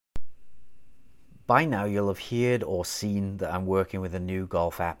By now, you'll have heard or seen that I'm working with a new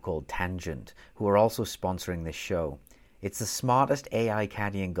golf app called Tangent, who are also sponsoring this show. It's the smartest AI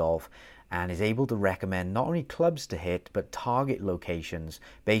caddy in golf and is able to recommend not only clubs to hit, but target locations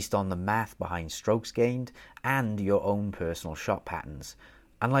based on the math behind strokes gained and your own personal shot patterns.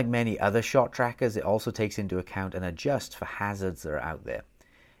 Unlike many other shot trackers, it also takes into account and adjusts for hazards that are out there.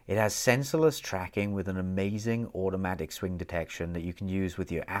 It has sensorless tracking with an amazing automatic swing detection that you can use with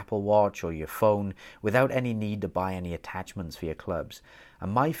your Apple Watch or your phone without any need to buy any attachments for your clubs.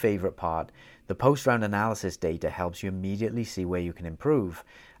 And my favorite part, the post-round analysis data helps you immediately see where you can improve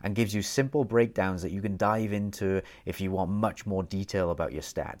and gives you simple breakdowns that you can dive into if you want much more detail about your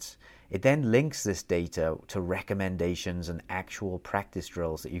stats. It then links this data to recommendations and actual practice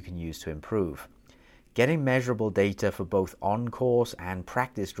drills that you can use to improve. Getting measurable data for both on-course and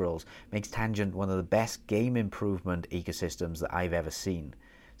practice drills makes Tangent one of the best game improvement ecosystems that I've ever seen.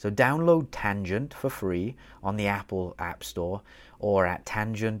 So download Tangent for free on the Apple App Store or at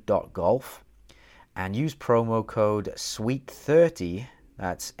tangent.golf and use promo code SWEET30,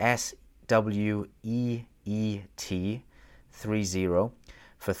 that's SWEET 30,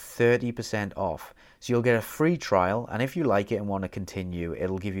 for 30% off. So you'll get a free trial, and if you like it and want to continue,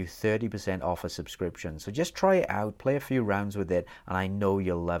 it'll give you 30% off a subscription. So just try it out, play a few rounds with it, and I know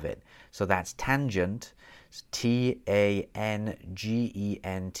you'll love it. So that's Tangent, TANGENT,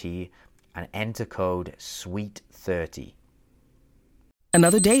 and enter code SWEET30.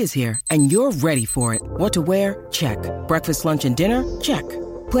 Another day is here, and you're ready for it. What to wear? Check. Breakfast, lunch, and dinner? Check.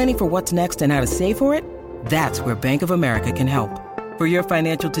 Planning for what's next and how to save for it? That's where Bank of America can help. For your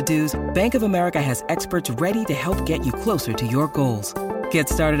financial to-dos, Bank of America has experts ready to help get you closer to your goals. Get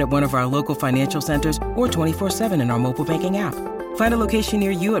started at one of our local financial centers or 24/7 in our mobile banking app. Find a location near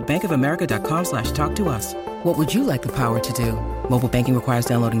you at bankofamerica.com/talktous. What would you like the power to do? Mobile banking requires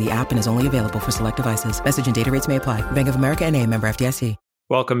downloading the app and is only available for select devices. Message and data rates may apply. Bank of America N.A., member FDIC.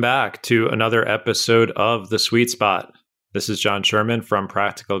 Welcome back to another episode of The Sweet Spot. This is John Sherman from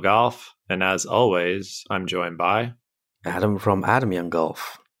Practical Golf, and as always, I'm joined by Adam from Adam Young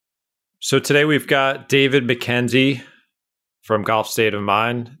Golf. So today we've got David MacKenzie from Golf State of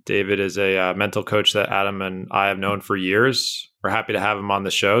Mind. David is a mental coach that Adam and I have known for years. We're happy to have him on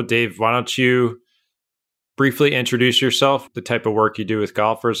the show. Dave, why don't you briefly introduce yourself, the type of work you do with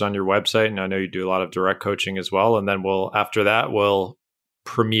golfers on your website, and I know you do a lot of direct coaching as well, and then after that, we'll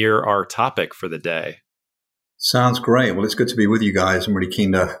premiere our topic for the day. Sounds great. Well, it's good to be with you guys. I'm really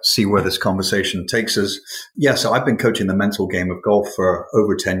keen to see where this conversation takes us. Yeah, so I've been coaching the mental game of golf for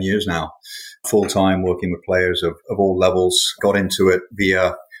over 10 years now, full-time, working with players of all levels. Got into it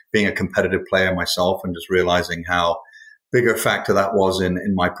via being a competitive player myself and just realizing how big a factor that was in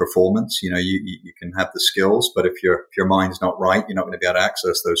my performance. You know, you can have the skills, but if your mind's not right, you're not going to be able to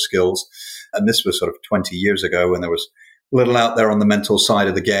access those skills. And this was sort of 20 years ago when there was little out there on the mental side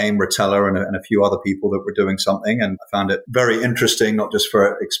of the game, Rotella and a few other people that were doing something. And I found it very interesting, not just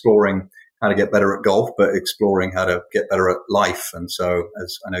for exploring how to get better at golf, but exploring how to get better at life. And so,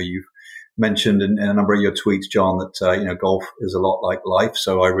 as I know you've mentioned in a number of your tweets, John, that, golf is a lot like life.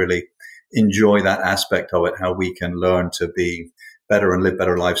 So I really enjoy that aspect of it, how we can learn to be better and live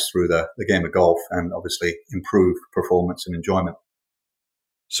better lives through the game of golf and obviously improve performance and enjoyment.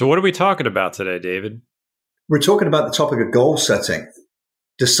 So what are we talking about today, David? We're talking about the topic of goal setting,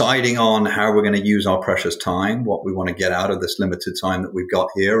 deciding on how we're going to use our precious time, what we want to get out of this limited time that we've got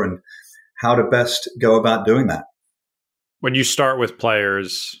here, and how to best go about doing that. When you start with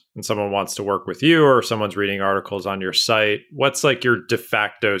players and someone wants to work with you or someone's reading articles on your site, what's like your de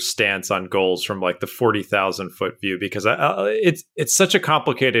facto stance on goals from like the 40,000 foot view? Because it's such a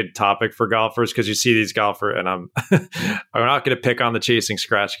complicated topic for golfers because you see these golfers, and I'm not going to pick on the chasing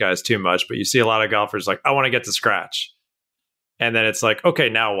scratch guys too much, but you see a lot of golfers like, I want to get to scratch. And then it's like, okay,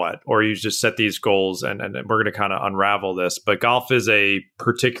 now what? Or you just set these goals and we're going to kind of unravel this. But golf is a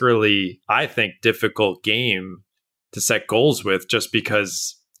particularly, I think, difficult game to set goals with, just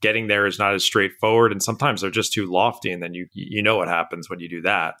because getting there is not as straightforward, and sometimes they're just too lofty, and then you know what happens when you do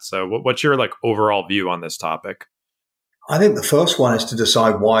that. So what's your like overall view on this topic? I think the first one is to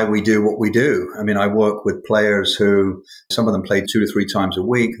decide why we do what we do. I mean, I work with players who, some of them play 2 to 3 times a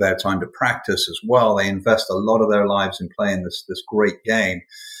week. They have time to practice as well. They invest a lot of their lives in playing this great game.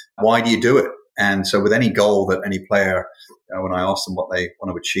 Why do you do it? And so with any goal that any player, when I ask them what they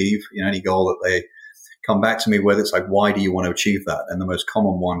want to achieve, any goal that they come back to me with, it's like, why do you want to achieve that? And the most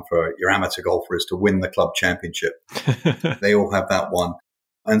common one for your amateur golfer is to win the club championship. They all have that one.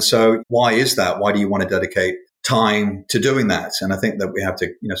 And so why is that? Why do you want to dedicate time to doing that? And I think that we have to,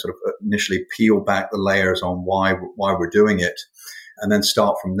 sort of initially peel back the layers on why we're doing it. and then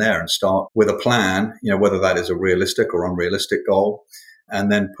start from there and start with a plan, whether that is a realistic or unrealistic goal,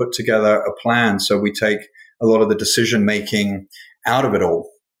 and then put together a plan. So we take a lot of the decision making out of it all,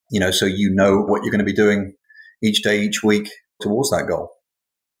 so what you're going to be doing each day, each week towards that goal.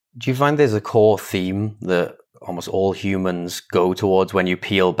 Do you find there's a core theme that almost all humans go towards when you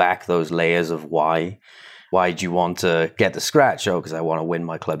peel back those layers of why? Why do you want to get the scratch? Oh, because I want to win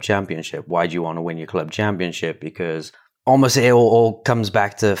my club championship. Why do you want to win your club championship? Because almost it all comes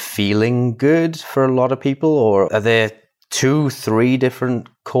back to feeling good for a lot of people. Or are there 2-3 different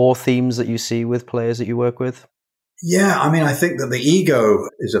core themes that you see with players that you work with? Yeah, I think that the ego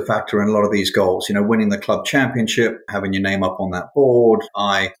is a factor in a lot of these goals. Winning the club championship, having your name up on that board.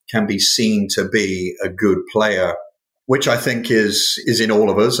 I can be seen to be a good player, which I think is in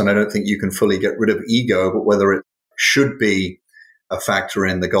all of us. And I don't think you can fully get rid of ego, but whether it should be a factor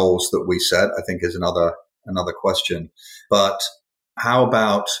in the goals that we set, I think is another question. But how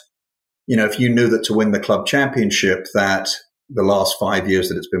about, if you knew that to win the club championship, that the last 5 years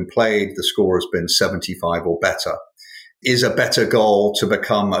that it's been played, the score has been 75 or better. Is a better goal to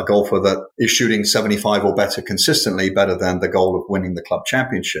become a golfer that is shooting 75 or better consistently better than the goal of winning the club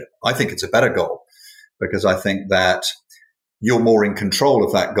championship? I think it's a better goal because I think that you're more in control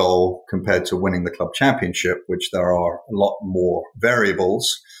of that goal compared to winning the club championship, which there are a lot more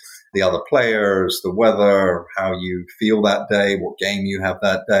variables. The other players, the weather, how you feel that day, what game you have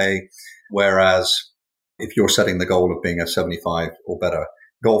that day. Whereas if you're setting the goal of being a 75 or better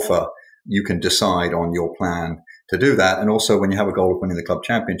golfer, you can decide on your plan to do that. And also when you have a goal of winning the club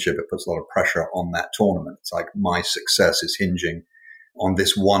championship, it puts a lot of pressure on that tournament. It's like my success is hinging on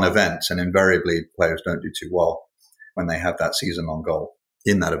this one event. And invariably players don't do too well when they have that season long goal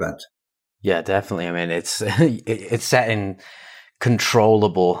in that event. Yeah, definitely. It's setting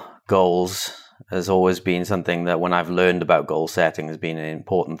controllable goals has always been something that when I've learned about goal setting has been an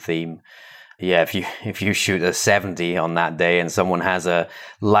important theme. Yeah, if you shoot a 70 on that day and someone has a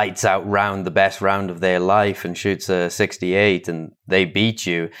lights out round, the best round of their life, and shoots a 68 and they beat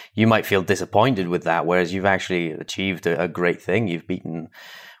you, you might feel disappointed with that, whereas you've actually achieved a great thing. You've beaten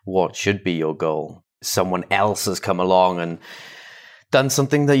what should be your goal. Someone else has come along and done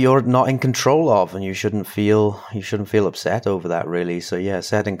something that you're not in control of, and you shouldn't feel upset over that, really. So yeah,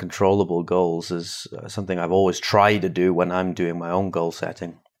 setting controllable goals is something I've always tried to do when I'm doing my own goal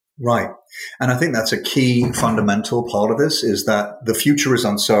setting. Right. And I think that's a key fundamental part of this is that the future is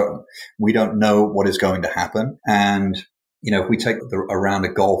uncertain. We don't know what is going to happen. And, if we take a round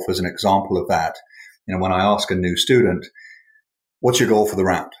of golf as an example of that, when I ask a new student, what's your goal for the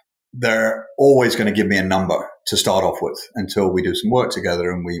round? They're always going to give me a number to start off with until we do some work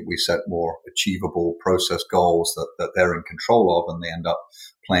together and we set more achievable process goals that they're in control of and they end up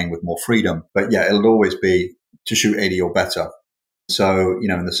playing with more freedom. But yeah, it'll always be to shoot 80 or better. So,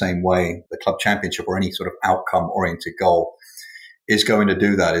 in the same way, the club championship or any sort of outcome-oriented goal is going to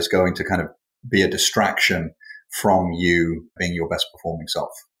do that, is going to kind of be a distraction from you being your best performing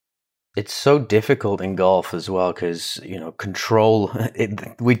self. It's so difficult in golf as well because, control,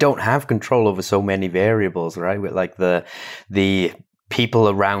 we don't have control over so many variables, right? With like the people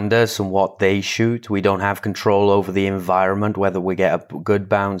around us and what they shoot. We don't have control over the environment, whether we get a good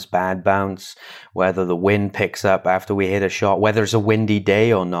bounce, bad bounce, whether the wind picks up after we hit a shot, whether it's a windy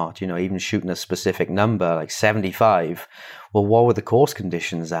day or not, even shooting a specific number like 75. Well, what were the course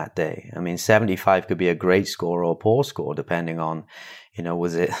conditions that day? 75 could be a great score or a poor score, depending on,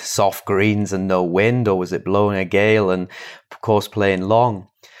 was it soft greens and no wind, or was it blowing a gale and of course playing long?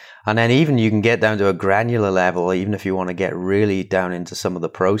 And then even you can get down to a granular level, even if you want to get really down into some of the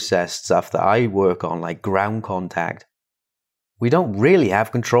process stuff that I work on, like ground contact. We don't really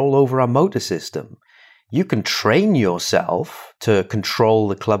have control over our motor system. You can train yourself to control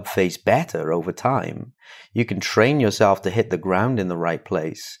the club face better over time. You can train yourself to hit the ground in the right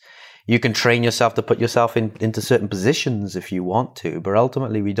place. You can train yourself to put yourself into certain positions if you want to, but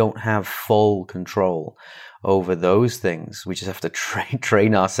ultimately we don't have full control over those things. We just have to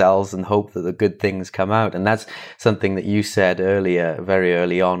train ourselves and hope that the good things come out. And that's something that you said earlier, very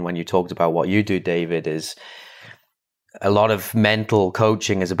early on when you talked about what you do, David, is a lot of mental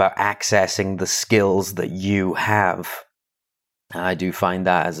coaching is about accessing the skills that you have. And I do find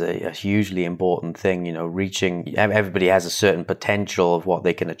that as a hugely important thing, reaching, everybody has a certain potential of what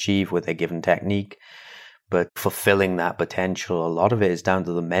they can achieve with a given technique, but fulfilling that potential, a lot of it is down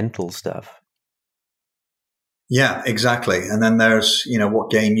to the mental stuff. Yeah, exactly. And then there's,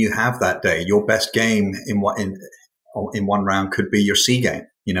 what game you have that day. Your best game in one round could be your C game.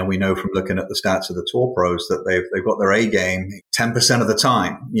 We know from looking at the stats of the tour pros that they've got their A game 10% of the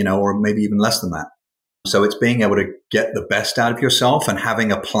time, or maybe even less than that. So it's being able to get the best out of yourself and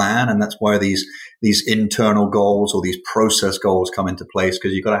having a plan. And that's where these internal goals or these process goals come into place,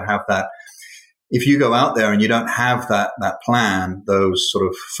 because you've got to have that. If you go out there and you don't have that plan, those sort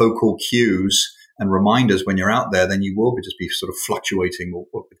of focal cues and reminders when you're out there, then you will just be sort of fluctuating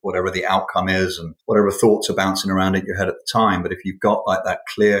with whatever the outcome is and whatever thoughts are bouncing around in your head at the time. But if you've got like that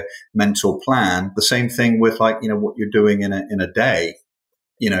clear mental plan, the same thing with like, what you're doing in a day.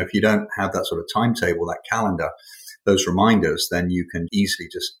 If you don't have that sort of timetable, that calendar, those reminders, then you can easily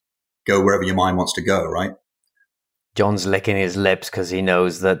just go wherever your mind wants to go, right? John's licking his lips because he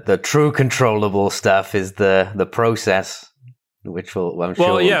knows that the true controllable stuff is the process, which I'm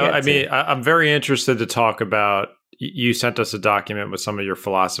sure we'll get to. I'm very interested to talk about. You sent us a document with some of your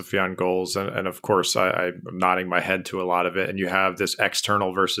philosophy on goals, and of course, I'm nodding my head to a lot of it. And you have this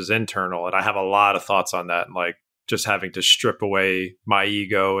external versus internal, and I have a lot of thoughts on that. And like, just having to strip away my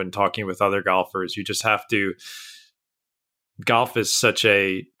ego and talking with other golfers, you just have to. Golf is such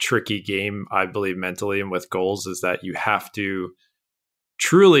a tricky game, I believe, mentally, and with goals, is that you have to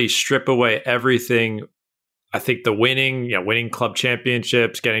truly strip away everything. I think the winning club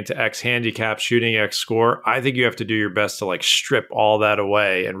championships, getting to X handicap, shooting X score, I think you have to do your best to like strip all that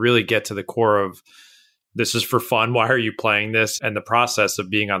away and really get to the core of, this is for fun. Why are you playing this? And the process of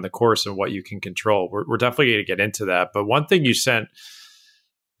being on the course and what you can control. We're definitely going to get into that. But one thing you sent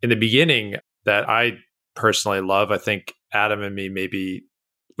in the beginning that I personally love, I think Adam and me, maybe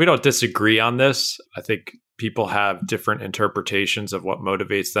we don't disagree on this. I think people have different interpretations of what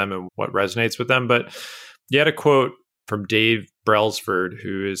motivates them and what resonates with them. But you had a quote from Dave Brailsford,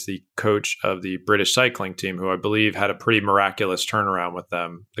 who is the coach of the British cycling team, who I believe had a pretty miraculous turnaround with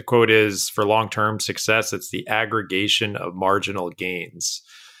them. The quote is, for long-term success, it's the aggregation of marginal gains.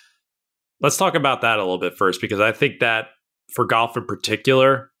 Let's talk about that a little bit first, because I think that for golf in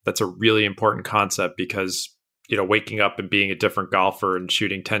particular, that's a really important concept, because, waking up and being a different golfer and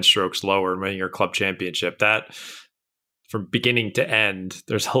shooting 10 strokes lower and winning your club championship, that from beginning to end,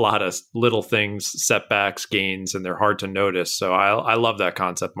 there's a lot of little things, setbacks, gains, and they're hard to notice. So I love that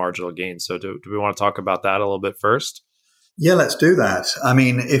concept, marginal gains. So do we want to talk about that a little bit first? Yeah, let's do that. I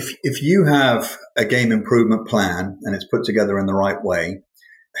mean, if you have a game improvement plan and it's put together in the right way,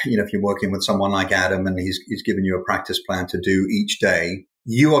 if you're working with someone like Adam and he's given you a practice plan to do each day,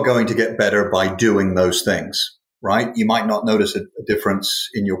 you are going to get better by doing those things, right? You might not notice a difference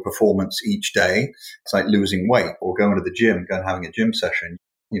in your performance each day. It's like losing weight or going to the gym, having a gym session.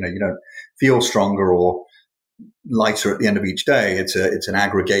 You don't feel stronger or lighter at the end of each day. It's an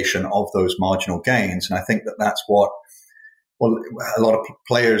aggregation of those marginal gains. And I think that's what, a lot of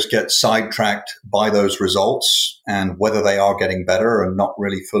players get sidetracked by those results and whether they are getting better and not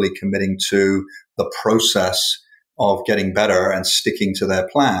really fully committing to the process of getting better and sticking to their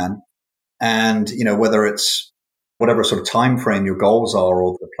plan. And, whether it's whatever sort of time frame your goals are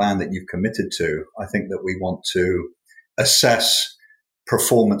or the plan that you've committed to, I think that we want to assess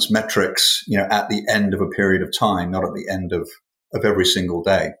performance metrics, at the end of a period of time, not at the end of every single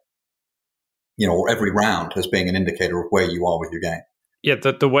day, or every round as being an indicator of where you are with your game. Yeah,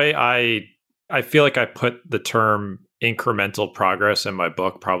 the way I feel like I put the term incremental progress in my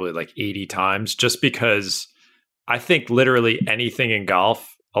book probably like 80 times, just because I think literally anything in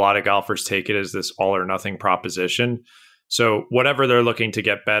golf, a lot of golfers take it as this all or nothing proposition. So whatever they're looking to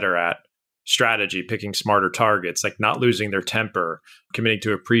get better at, strategy, picking smarter targets, like not losing their temper, committing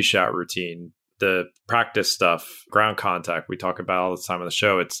to a pre-shot routine, the practice stuff, ground contact, we talk about all the time on the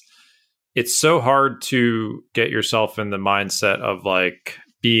show. It's so hard to get yourself in the mindset of like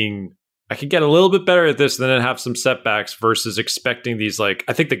being, I can get a little bit better at this and then have some setbacks versus expecting these, like,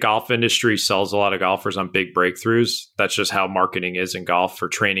 I think the golf industry sells a lot of golfers on big breakthroughs. That's just how marketing is in golf for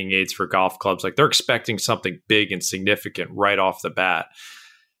training aids for golf clubs. Like they're expecting something big and significant right off the bat.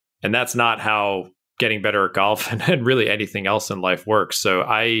 And that's not how getting better at golf and really anything else in life works. So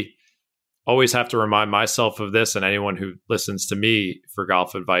I always have to remind myself of this, and anyone who listens to me for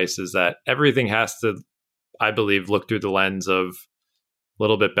golf advice, is that everything has to, I believe, look through the lens of a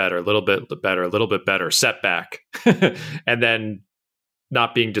little bit better, a little bit better, a little bit better, setback, and then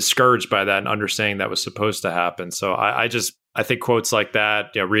not being discouraged by that and understanding that was supposed to happen. So I think quotes like that,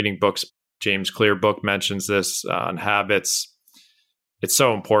 reading books, James Clear book mentions this on habits. It's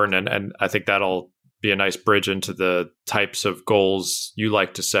so important. And I think that'll be a nice bridge into the types of goals you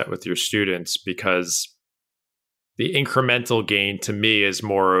like to set with your students, because the incremental gain to me is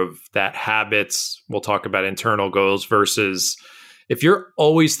more of that habits. We'll talk about internal goals versus if you're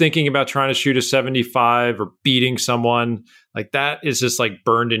always thinking about trying to shoot a 75 or beating someone, like that is just like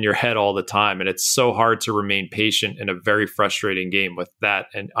burned in your head all the time. And it's so hard to remain patient in a very frustrating game with that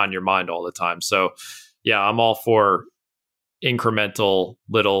and on your mind all the time. So yeah, I'm all for incremental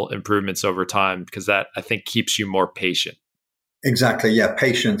little improvements over time because that I think keeps you more patient. Exactly. Yeah.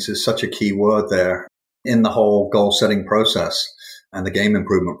 Patience is such a key word there in the whole goal setting process and the game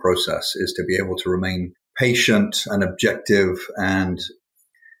improvement process, is to be able to remain patient and objective and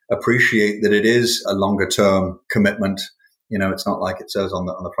appreciate that it is a longer term commitment. It's not like it says on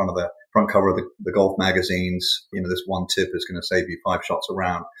the front cover of the golf magazines, this one tip is going to save you 5 shots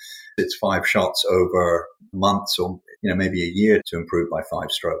around. It's 5 shots over months or, maybe a year to improve by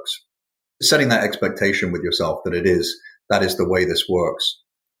 5 strokes. Setting that expectation with yourself that that is the way this works.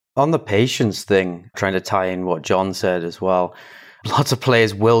 On the patience thing, trying to tie in what John said as well, lots of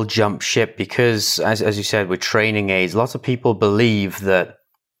players will jump ship because, as you said, with training aids, lots of people believe that,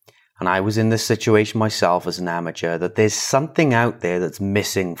 and I was in this situation myself as an amateur, that there's something out there that's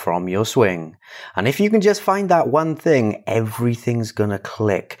missing from your swing. And if you can just find that one thing, everything's going to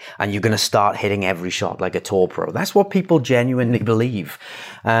click and you're going to start hitting every shot like a tour pro. That's what people genuinely believe.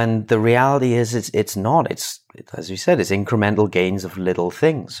 And the reality is it's not. It's, as you said, it's incremental gains of little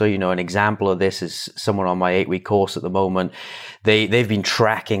things. So, an example of this is someone on my 8-week course at the moment. They've been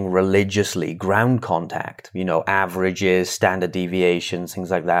tracking religiously ground contact, averages, standard deviations,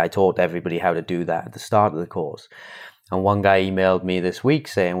 things like that. I taught everybody how to do that at the start of the course. And one guy emailed me this week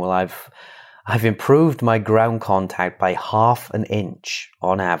saying, well, I've improved my ground contact by 0.5 inch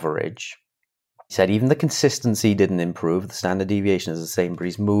on average. He said even the consistency didn't improve. The standard deviation is the same, but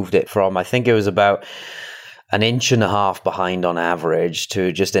he's moved it from, I think it was about 1.5 inches behind on average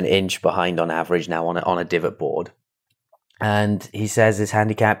to just 1 inch behind on average now on a divot board. And he says his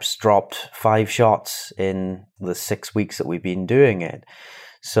handicap's dropped 5 shots in the 6 weeks that we've been doing it.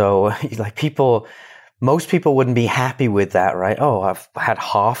 So most people wouldn't be happy with that, right? Oh, I've had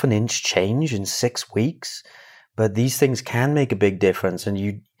 0.5 inch change in 6 weeks. But these things can make a big difference.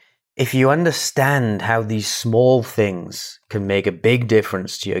 And if you understand how these small things can make a big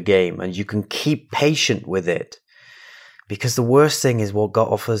difference to your game and you can keep patient with it, because the worst thing is what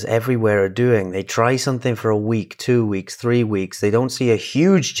golfers everywhere are doing. They try something for a week, 2 weeks, 3 weeks. They don't see a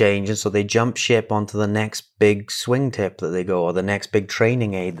huge change, and so they jump ship onto the next big swing tip that they go, or the next big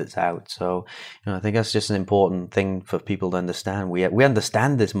training aid that's out. So, I think that's just an important thing for people to understand. We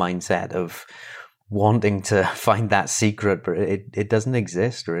understand this mindset of wanting to find that secret, but it doesn't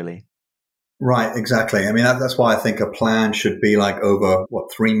exist really. Right, exactly. I mean, that's why I think a plan should be like over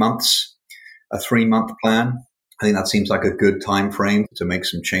 3 months, a 3-month plan. I think that seems like a good time frame to make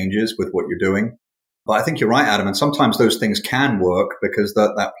some changes with what you're doing. But I think you're right, Adam. And sometimes those things can work because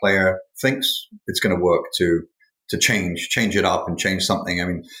that player thinks it's going to work to change it up and change something. I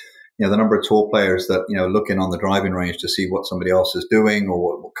mean, the number of tour players that, look in on the driving range to see what somebody else is doing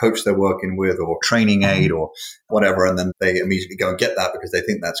or what coach they're working with or training aid or whatever. And then they immediately go and get that because they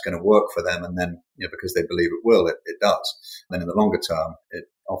think that's going to work for them. And then, because they believe it will, it does. And then in the longer term, it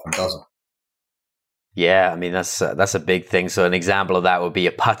often doesn't. Yeah, I mean, that's a big thing. So an example of that would be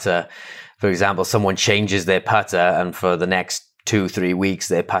a putter. For example, someone changes their putter and for the next 2-3 weeks,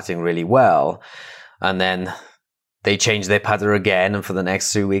 they're putting really well. And then they change their putter again. And for the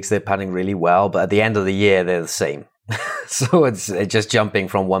next 2 weeks, they're putting really well. But at the end of the year, they're the same. So it's just jumping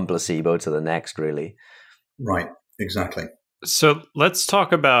from one placebo to the next, really. Right, exactly. So let's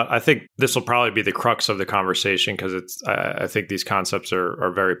talk about, I think this will probably be the crux of the conversation because I think these concepts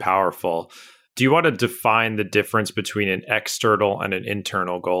are very powerful. Do you want to define the difference between an external and an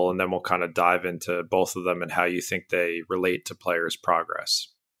internal goal? And then we'll kind of dive into both of them and how you think they relate to players' progress.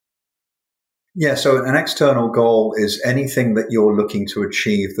 Yeah, so an external goal is anything that you're looking to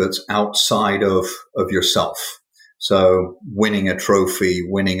achieve that's outside of yourself. So winning a trophy,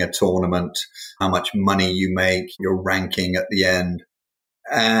 winning a tournament, how much money you make, your ranking at the end.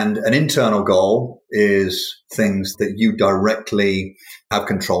 And an internal goal is things that you directly have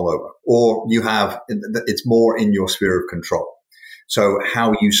control over, or it's more in your sphere of control. So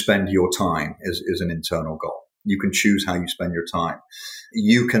how you spend your time is an internal goal. You can choose how you spend your time.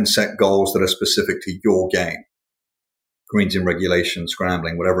 You can set goals that are specific to your game. Greens in regulation,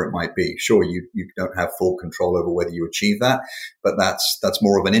 scrambling, whatever it might be. Sure, you don't have full control over whether you achieve that, but that's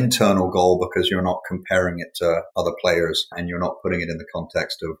more of an internal goal because you're not comparing it to other players and you're not putting it in the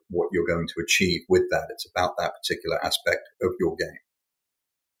context of what you're going to achieve with that. It's about that particular aspect of your game.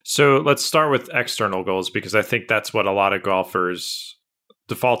 So let's start with external goals because I think that's what a lot of golfers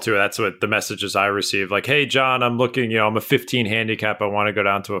default to. That's what the messages I receive. Like, hey, John, I'm looking, I'm a 15 handicap. I want to go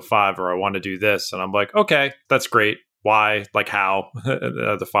down to a 5 or I want to do this. And I'm like, okay, that's great. Why? Like how?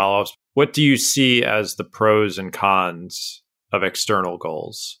 The follow-ups. What do you see as the pros and cons of external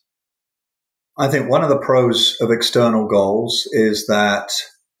goals? I think one of the pros of external goals is that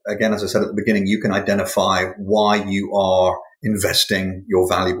again, as I said at the beginning, you can identify why you are investing your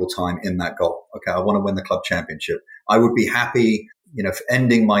valuable time in that goal. Okay, I want to win the club championship. I would be happy,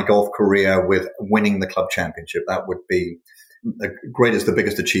 ending my golf career with winning the club championship. That would be the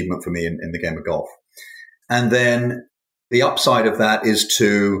biggest achievement for me in the game of golf. And then the upside of that is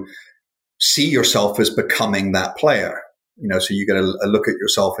to see yourself as becoming that player. So you get a look at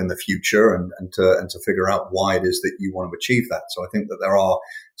yourself in the future and to figure out why it is that you want to achieve that. So I think that there are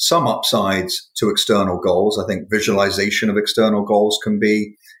some upsides to external goals. I think visualization of external goals can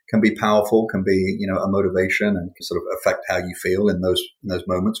be powerful, can be, a motivation and sort of affect how you feel in those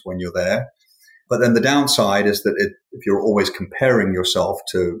moments when you're there. But then the downside is that if you're always comparing yourself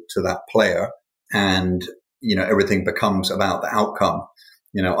to that player and, everything becomes about the outcome,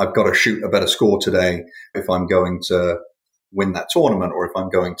 I've got to shoot a better score today if I'm going to win that tournament or if I'm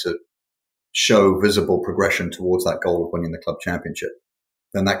going to show visible progression towards that goal of winning the club championship,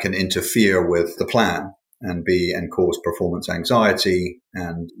 then that can interfere with the plan and cause performance anxiety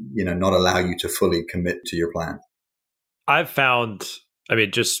and, not allow you to fully commit to your plan. I've found,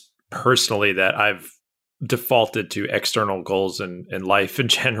 just personally, that I've defaulted to external goals in life in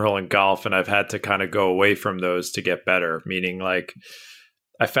general in golf, and I've had to kind of go away from those to get better, meaning like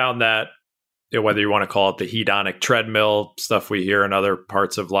I found that whether you want to call it the hedonic treadmill stuff we hear in other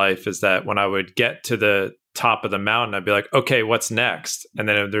parts of life, is that when I would get to the top of the mountain, I'd be like, okay, what's next? And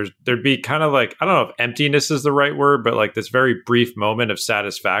then there'd be kind of like, I don't know if emptiness is the right word, but like this very brief moment of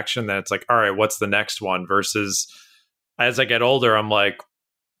satisfaction that it's like, all right, what's the next one? Versus as I get older, I'm like,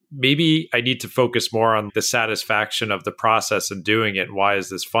 maybe I need to focus more on the satisfaction of the process and doing it. Why is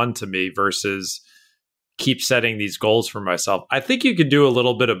this fun to me versus keep setting these goals for myself? I think you could do a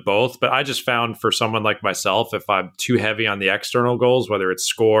little bit of both, but I just found for someone like myself, if I'm too heavy on the external goals, whether it's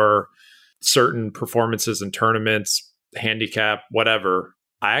score, certain performances in tournaments, handicap, whatever,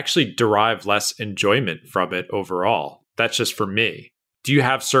 I actually derive less enjoyment from it overall. That's just for me. Do you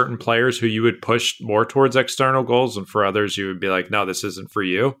have certain players who you would push more towards external goals and for others you would be like, no, this isn't for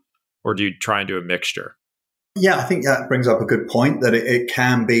you? Or do you try and do a mixture? Yeah, I think that brings up a good point that it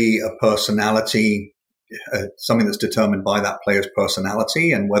can be a personality, something that's determined by that player's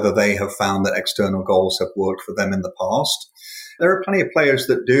personality and whether they have found that external goals have worked for them in the past. There are plenty of players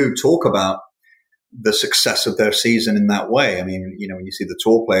that do talk about the success of their season in that way. I mean, when you see the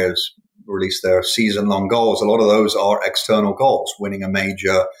tour players release their season-long goals, a lot of those are external goals, winning a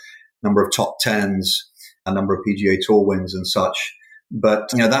major, number of top tens, a number of PGA Tour wins and such. But,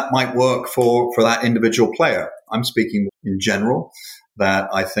 that might work for that individual player. I'm speaking in general that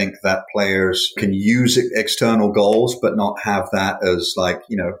I think that players can use external goals, but not have that as like,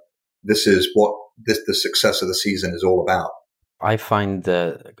 this is what the success of the season is all about. I find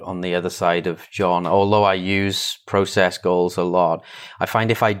that on the other side of John, although I use process goals a lot, I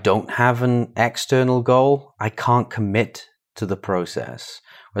find if I don't have an external goal, I can't commit to the process.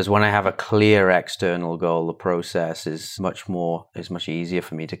 Whereas when I have a clear external goal, the process is much easier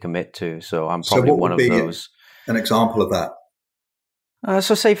for me to commit to. So I'm probably one of those. An example of that?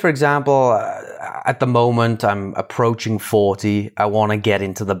 So say, for example, at the moment, I'm approaching 40. I want to get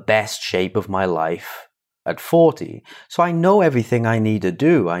into the best shape of my life at 40. So I know everything I need to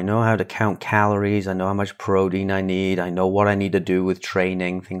do. I know how to count calories. I know how much protein I need. I know what I need to do with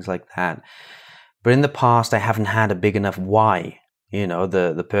training, things like that. But in the past, I haven't had a big enough why.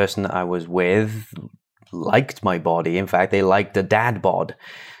 The person that I was with liked my body. In fact, they liked the dad bod.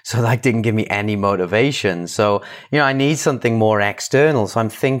 So that didn't give me any motivation. So, I need something more external. So I'm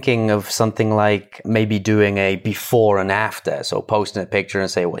thinking of something like maybe doing a before and after. So posting a picture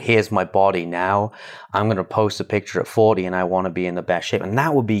and say, well, here's my body now. I'm going to post a picture at 40 and I want to be in the best shape. And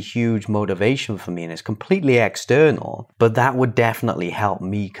that would be huge motivation for me. And it's completely external, but that would definitely help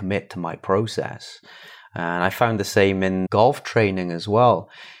me commit to my process. And I found the same in golf training as well.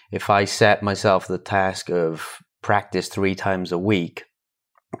 If I set myself the task of practice 3 times a week,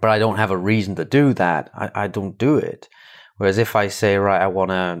 but I don't have a reason to do that, I don't do it. Whereas if I say, right, I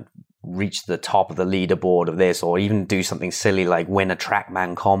want to reach the top of the leaderboard of this, or even do something silly like win a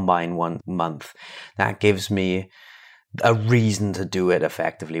TrackMan Combine 1 month, that gives me a reason to do it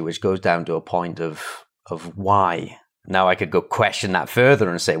effectively, which goes down to a point of why. Now I could go question that further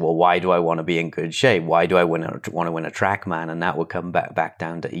and say, well, why do I want to be in good shape? Why do I want to win a TrackMan? And that would come back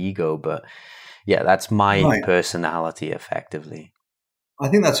down to ego. But yeah, that's my personality effectively. I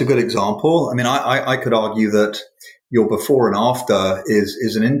think that's a good example. I mean, I could argue that your before and after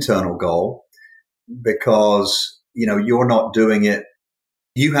is an internal goal because, you're not doing it.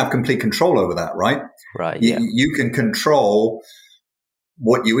 You have complete control over that, right? Right. Yeah. You can control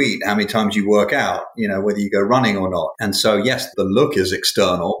what you eat, how many times you work out, whether you go running or not. And so, yes, the look is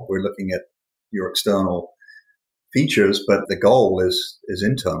external. We're looking at your external features, but the goal is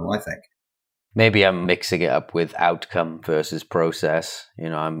internal, I think. Maybe I'm mixing it up with outcome versus process.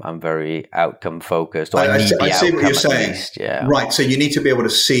 I'm very outcome focused. I see what you're saying. Yeah. Right. So you need to be able to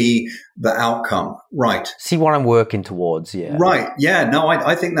see the outcome. Right. See what I'm working towards. Yeah. Right. Yeah. No,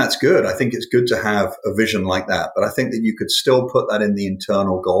 I think that's good. I think it's good to have a vision like that. But I think that you could still put that in the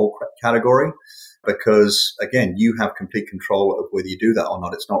internal goal category because, again, you have complete control of whether you do that or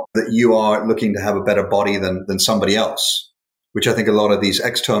not. It's not that you are looking to have a better body than somebody else, which I think a lot of these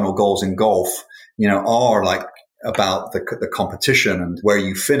external goals in golf, are like about the competition and where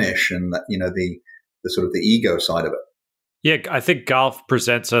you finish and, the sort of the ego side of it. Yeah, I think golf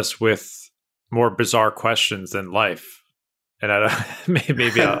presents us with more bizarre questions than life. And maybe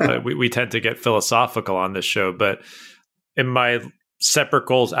we tend to get philosophical on this show, but in my separate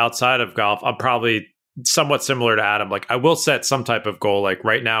goals outside of golf, I'm probably somewhat similar to Adam. Like I will set some type of goal. Like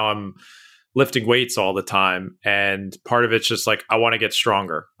right now I'm lifting weights all the time. And part of it's just like, I want to get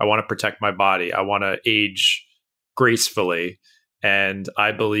stronger. I want to protect my body. I want to age gracefully. And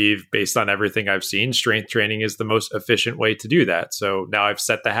I believe based on everything I've seen, strength training is the most efficient way to do that. So now I've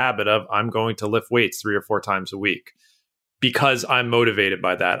set the habit of I'm going to lift weights 3 or 4 times a week because I'm motivated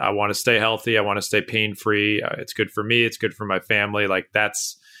by that. I want to stay healthy. I want to stay pain-free. It's good for me. It's good for my family.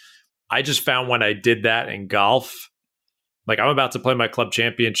 I just found when I did that in golf, like I'm about to play my club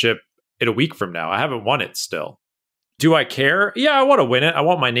championship in a week from now. I haven't won it still. Do I care? Yeah, I want to win it. I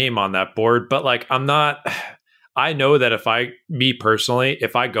want my name on that board, but like I'm not, I know that if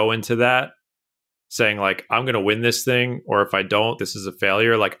I go into that saying like, I'm going to win this thing, or if I don't, this is a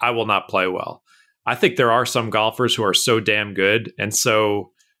failure, like I will not play well. I think there are some golfers who are so damn good and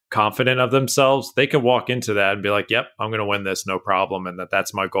so confident of themselves, they can walk into that and be like, yep, I'm going to win this, no problem. And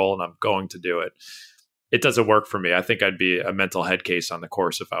that's my goal and I'm going to do it. It doesn't work for me. I think I'd be a mental head case on the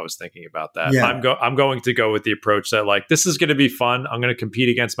course if I was thinking about that. Yeah. I'm going to go with the approach that like, this is going to be fun. I'm going to compete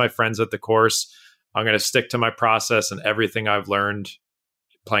against my friends at the course. I'm going to stick to my process and everything I've learned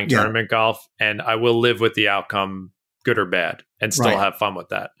playing tournament golf. And I will live with the outcome, good or bad, and still have fun with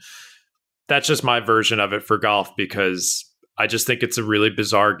that. That's just my version of it for golf because I just think it's a really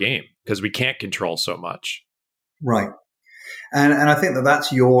bizarre game because we can't control so much. Right. And I think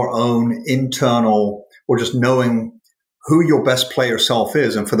that's your own internal, or just knowing who your best player self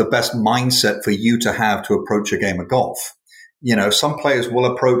is and for the best mindset for you to have to approach a game of golf. Some players will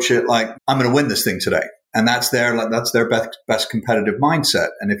approach it like, I'm going to win this thing today. And that's their best competitive mindset.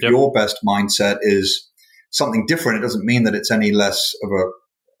 And if your best mindset is something different, it doesn't mean that it's any less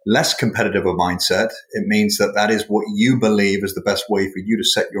competitive a mindset. It means that is what you believe is the best way for you to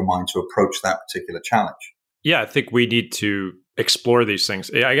set your mind to approach that particular challenge. Yeah, I think we need to explore these things.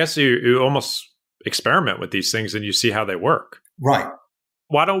 I guess you almost experiment with these things and you see how they work. Right.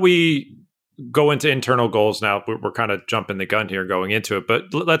 Why don't we go into internal goals now? We're kind of jumping the gun here going into it, but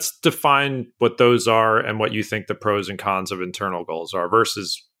let's define what those are and what you think the pros and cons of internal goals are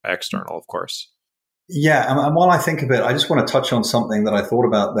versus external, of course. Yeah. And while I think of it, I just want to touch on something that I thought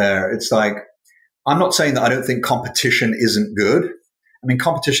about there. It's like, I'm not saying that I don't think competition isn't good. I mean,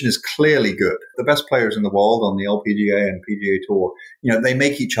 competition is clearly good. The best players in the world on the LPGA and PGA Tour, they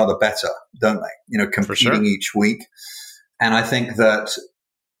make each other better, don't they? Competing each week. And I think that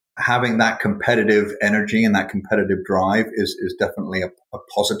having that competitive energy and that competitive drive is definitely a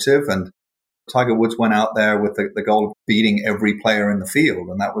positive. And Tiger Woods went out there with the goal of beating every player in the field.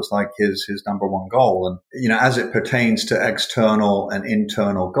 And that was like his number one goal. And, as it pertains to external and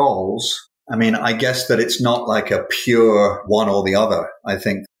internal goals, I mean, I guess that it's not like a pure one or the other. I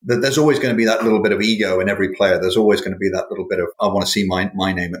think that there's always going to be that little bit of ego in every player. There's always going to be that little bit of, I want to see my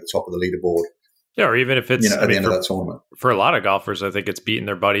name at the top of the leaderboard. Yeah, or even if it's at the end of that tournament. For a lot of golfers, I think it's beating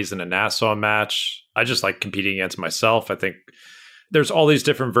their buddies in a Nassau match. I just like competing against myself. I think there's all these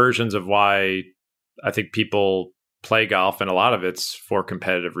different versions of why I think people play golf, and a lot of it's for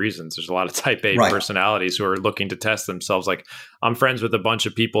competitive reasons. There's a lot of type A personalities who are looking to test themselves. Like I'm friends with a bunch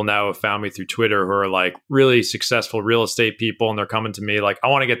of people now who have found me through Twitter who are like really successful real estate people. And they're coming to me like, I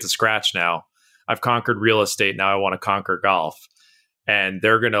want to get to scratch now. I've conquered real estate. Now I want to conquer golf. And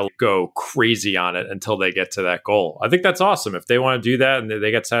they're going to go crazy on it until they get to that goal. I think that's awesome. If they want to do that and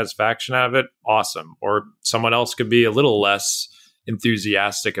they get satisfaction out of it, awesome. Or someone else could be a little less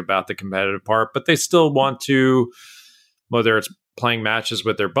enthusiastic about the competitive part, but they still want to, whether it's playing matches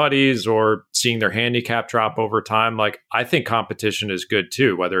with their buddies or seeing their handicap drop over time. Like I think competition is good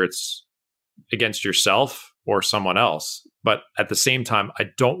too, whether it's against yourself or someone else. But at the same time, I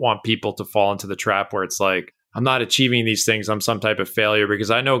don't want people to fall into the trap where it's like, I'm not achieving these things, I'm some type of failure,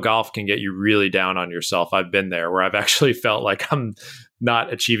 because I know golf can get you really down on yourself. I've been there where I've actually felt like I'm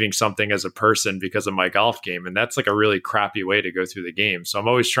not achieving something as a person because of my golf game. And that's like a really crappy way to go through the game. So I'm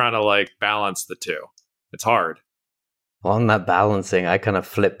always trying to like balance the two. It's hard. On that balancing, I kind of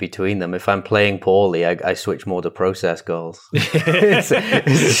flip between them. If I'm playing poorly, I switch more to process goals. When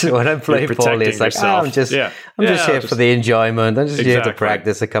I play poorly, it's like, I'm just here for the enjoyment. I'm just here to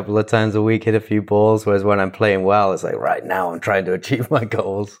practice a couple of times a week, hit a few balls. Whereas when I'm playing well, it's like, right now I'm trying to achieve my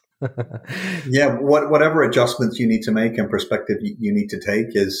goals. Yeah, whatever adjustments you need to make and perspective you need to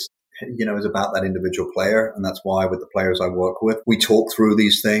take is about that individual player. And that's why with the players I work with, we talk through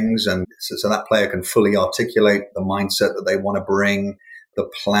these things. And so that player can fully articulate the mindset that they want to bring, the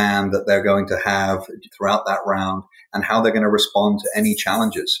plan that they're going to have throughout that round, and how they're going to respond to any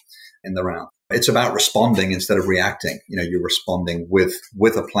challenges in the round. It's about responding instead of reacting. You're responding with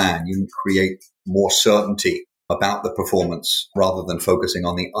a plan. You create more certainty about the performance rather than focusing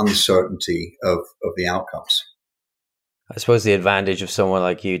on the uncertainty of the outcomes. I suppose the advantage of someone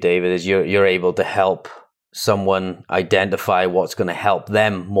like you, David, is you're able to help someone identify what's going to help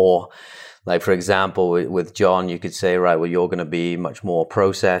them more. Like, for example, with John, you could say, right, well, you're going to be much more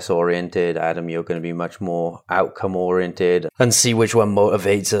process oriented. Adam, you're going to be much more outcome oriented, and see which one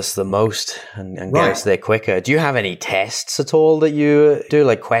motivates us the most and get us there quicker. Do you have any tests at all that you do,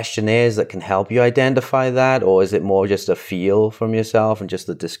 like questionnaires that can help you identify that? Or is it more just a feel from yourself and just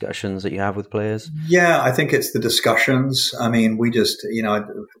the discussions that you have with players? Yeah, I think it's the discussions. I mean, we just,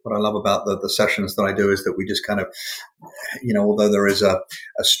 what I love about the sessions that I do is that we just kind of, although there is a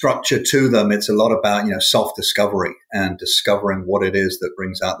structure to them, it's a lot about, self-discovery and discovering what it is that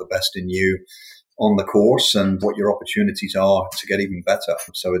brings out the best in you on the course and what your opportunities are to get even better.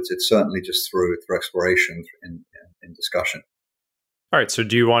 So it's certainly just through exploration in discussion. All right. So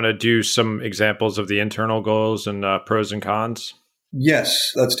do you want to do some examples of the internal goals and pros and cons?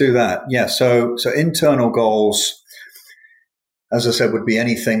 Yes, let's do that. Yeah. So internal goals, as I said, would be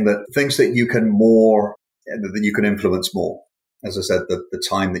things that you can influence more. As I said, the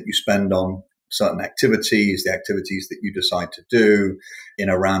time that you spend on certain activities, the activities that you decide to do in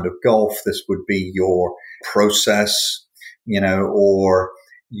a round of golf, this would be your process, or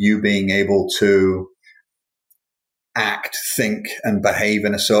you being able to act, think, and behave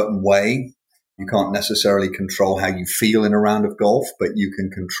in a certain way. You can't necessarily control how you feel in a round of golf, but you can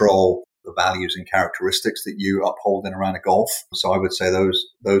control the values and characteristics that you uphold in a round of golf. So I would say those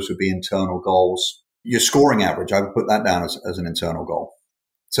would be internal goals. Your scoring average, I would put that down as an internal goal.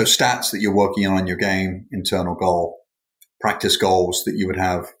 So stats that you're working on in your game, internal goal. Practice goals that you would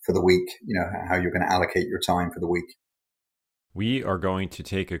have for the week, how you're going to allocate your time for the week. We are going to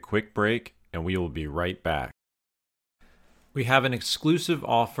take a quick break and we will be right back. We have an exclusive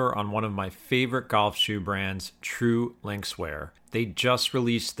offer on one of my favorite golf shoe brands, True Linkswear. They just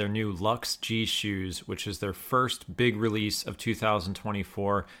released their new Luxe G shoes, which is their first big release of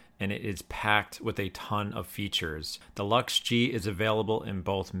 2024, and it is packed with a ton of features. The Luxe G is available in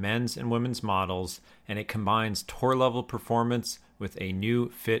both men's and women's models, and it combines tour-level performance with a new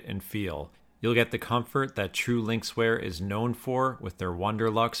fit and feel. You'll get the comfort that True Linkswear is known for with their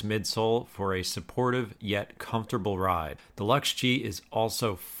Wonderlux midsole for a supportive yet comfortable ride. The Luxe G is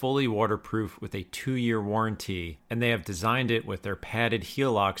also fully waterproof with a 2-year warranty, and they have designed it with their padded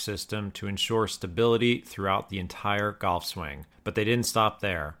heel lock system to ensure stability throughout the entire golf swing. But they didn't stop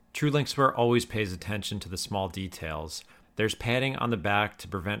there. True Linkswear always pays attention to the small details. There's padding on the back to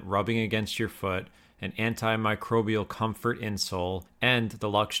prevent rubbing against your foot, an antimicrobial comfort insole, and the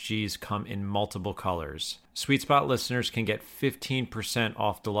Luxe G's come in multiple colors. Sweet Spot listeners can get 15%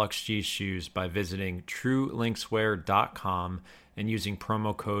 off the Luxe G shoes by visiting truelinkswear.com and using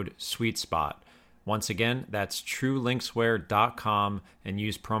promo code SweetSpot. Once again, that's truelinkswear.com and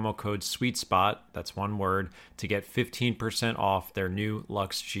use promo code SweetSpot, that's one word, to get 15% off their new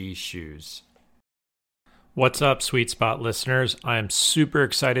Luxe G shoes. What's up, Sweet Spot listeners? I am super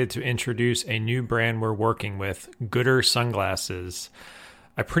excited to introduce a new brand we're working with, Gooder Sunglasses.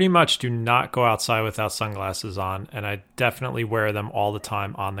 I pretty much do not go outside without sunglasses on, and I definitely wear them all the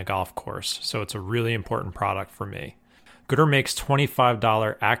time on the golf course, so it's a really important product for me. Gooder makes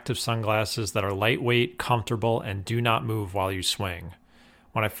 $25 active sunglasses that are lightweight, comfortable, and do not move while you swing.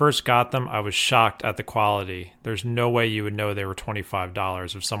 When I first got them, I was shocked at the quality. There's no way you would know they were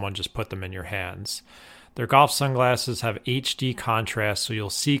 $25 if someone just put them in your hands. Their golf sunglasses have HD contrast, so you'll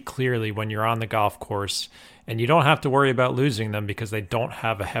see clearly when you're on the golf course, and you don't have to worry about losing them because they don't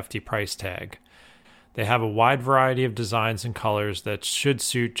have a hefty price tag. They have a wide variety of designs and colors that should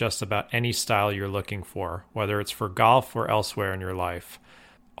suit just about any style you're looking for, whether it's for golf or elsewhere in your life.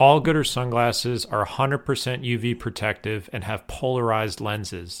 All Gooder sunglasses are 100% UV protective and have polarized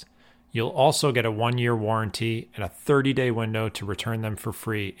lenses. You'll also get a 1-year warranty and a 30-day window to return them for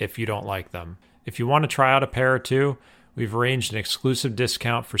free if you don't like them. If you want to try out a pair or two, we've arranged an exclusive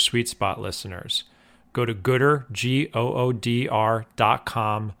discount for Sweet Spot listeners. Go to Gooder,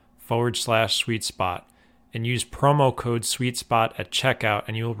 GOODR.com/Sweet Spot and use promo code Sweet Spot at checkout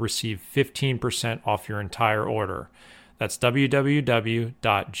and you will receive 15% off your entire order. That's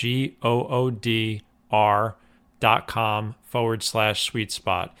www.GOODR.com/Sweet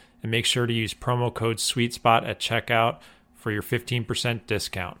Spot. And make sure to use promo code Sweet Spot at checkout for your 15%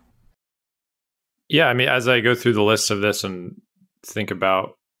 discount. Yeah, I mean, as I go through the list of this and think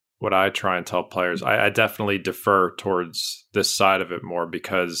about what I try and tell players, I definitely defer towards this side of it more,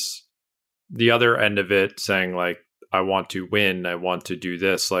 because the other end of it, saying like, I want to win, I want to do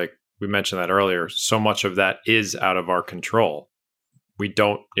this, like we mentioned that earlier, so much of that is out of our control. We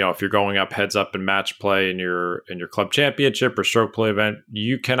don't, if you're going up heads up in match play in your club championship or stroke play event,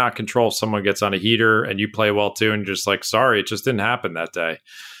 you cannot control if someone gets on a heater and you play well too, and just like, sorry, it just didn't happen that day.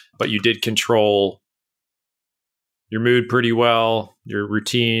 But you did control your mood pretty well, your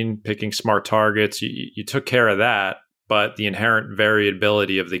routine, picking smart targets. You took care of that, but the inherent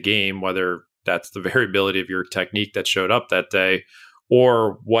variability of the game, whether that's the variability of your technique that showed up that day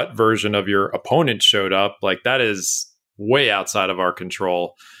or what version of your opponent showed up, like that is way outside of our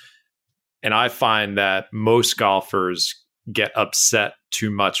control. And I find that most golfers get upset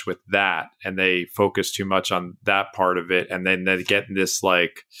too much with that and they focus too much on that part of it. And then they get this,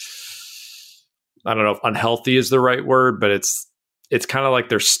 like, I don't know if unhealthy is the right word, but it's kind of like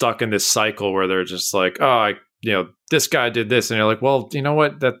they're stuck in this cycle where they're just like, oh, this guy did this. And you're like, well, you know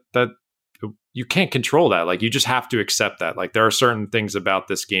what, that you can't control that. Like, you just have to accept that. Like, there are certain things about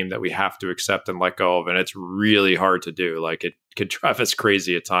this game that we have to accept and let go of. And it's really hard to do. Like, it could drive us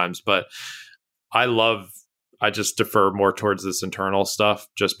crazy at times, but I just defer more towards this internal stuff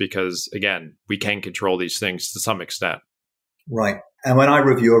just because, again, we can control these things to some extent. Right. And when I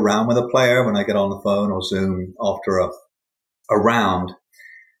review a round with a player, when I get on the phone or Zoom after a round,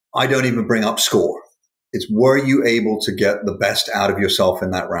 I don't even bring up score. It's, were you able to get the best out of yourself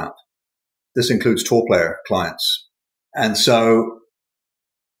in that round? This includes tour player clients. And so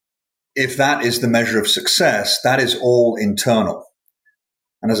if that is the measure of success, that is all internal.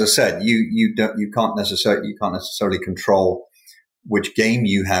 And as I said, you can't necessarily control which game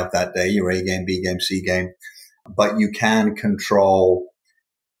you have that day, your A game, B game, C game, but you can control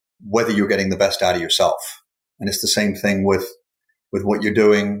whether you're getting the best out of yourself. And it's the same thing with what you're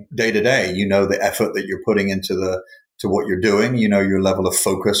doing day to day. You know the effort that you're putting into to what you're doing. You know your level of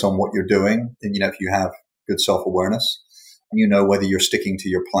focus on what you're doing. And if you have good self-awareness, you know whether you're sticking to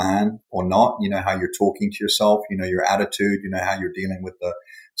your plan or not. You know how you're talking to yourself. You know your attitude. You know how you're dealing with the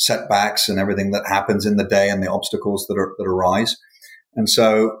setbacks and everything that happens in the day and the obstacles that arise. And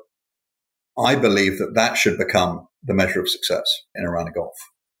so I believe that should become the measure of success in a round of golf.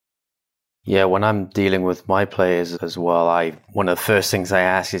 Yeah, when I'm dealing with my players as well, one of the first things I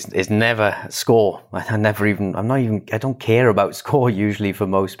ask is never score. I don't care about score usually for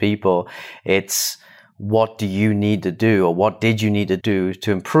most people. It's, what do you need to do, or what did you need to do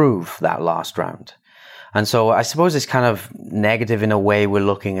to improve that last round? And so I suppose it's kind of negative in a way. We're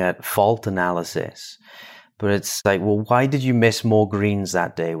looking at fault analysis. But it's like, well, why did you miss more greens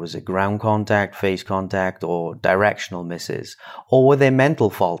that day? Was it ground contact, face contact, or directional misses? Or were there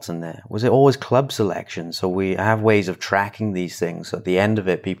mental faults in there? Was it always club selection? So we have ways of tracking these things. So at the end of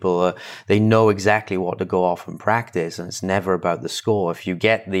it, people, they know exactly what to go off and practice, and it's never about the score. If you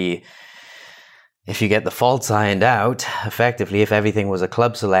get the faults ironed out, effectively, if everything was a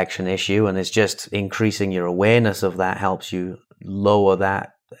club selection issue and it's just increasing your awareness of that helps you lower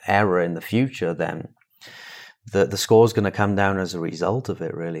that error in the future, then the score is going to come down as a result of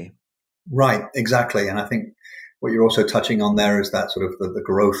it, really. Right, exactly. And I think what you're also touching on there is that sort of the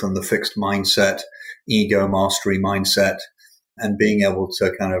growth and the fixed mindset, ego mastery mindset, and being able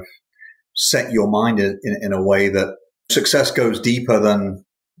to kind of set your mind in a way that success goes deeper than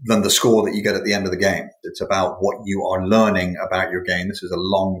the score that you get at the end of the game. It's about what you are learning about your game. This is a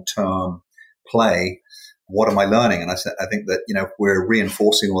long-term play. What am I learning? And I think that, if we're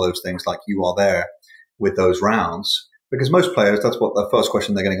reinforcing all those things like you are there with those rounds, because most players, that's what the first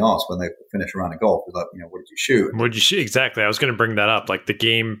question they're getting asked when they finish a round of golf is like, what did you shoot? What did you shoot? Exactly. I was going to bring that up. Like, the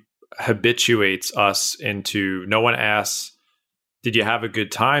game habituates us into, no one asks, did you have a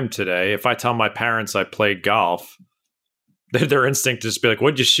good time today? If I tell my parents I played golf, their instinct is to be like,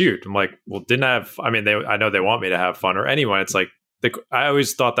 what did you shoot? I'm like, well, I know they want me to have fun, or anyone. It's like, I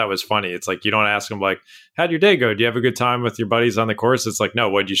always thought that was funny. It's like, you don't ask them like, how'd your day go? Do you have a good time with your buddies on the course? It's like, no,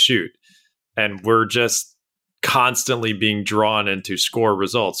 what'd you shoot? And we're just constantly being drawn into score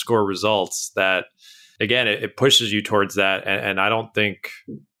results that, again, it pushes you towards that. And I don't think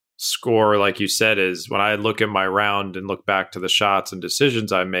score, like you said, is when I look at my round and look back to the shots and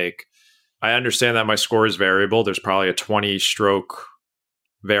decisions I make, I understand that my score is variable. There's probably a 20 stroke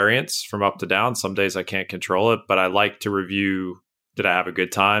variance from up to down. Some days I can't control it, but I like to review, did I have a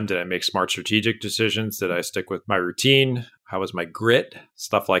good time? Did I make smart strategic decisions? Did I stick with my routine? How was my grit?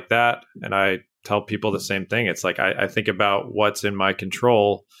 Stuff like that. And I tell people the same thing. It's like, I think about what's in my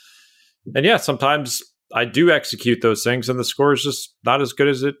control. And yeah, sometimes I do execute those things and the score is just not as good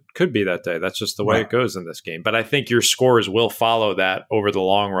as it could be that day. That's just the way it goes in this game. But I think your scores will follow that over the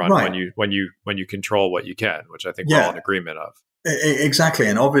long run when you control what you can, which I think we're all in agreement of. Exactly.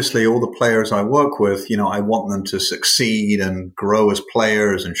 And obviously all the players I work with, I want them to succeed and grow as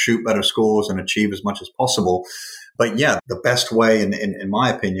players and shoot better scores and achieve as much as possible. But yeah, the best way in my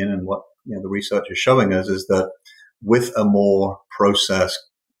opinion, and what the research is showing us, is that with a more process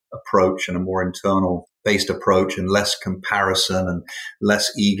approach and a more internal based approach and less comparison and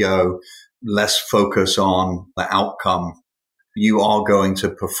less ego, less focus on the outcome, you are going to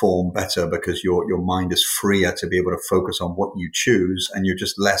perform better because your mind is freer to be able to focus on what you choose, and you're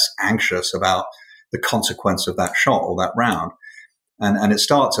just less anxious about the consequence of that shot or that round. And it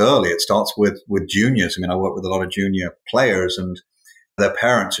starts early. It starts with juniors. I work with a lot of junior players, and their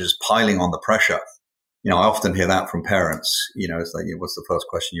parents are just piling on the pressure. I often hear that from parents. It's like, what's the first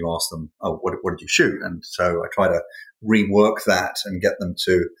question you ask them? Oh, what did you shoot? And so I try to rework that and get them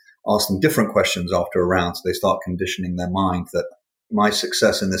to ask them different questions after a round, so they start conditioning their mind that my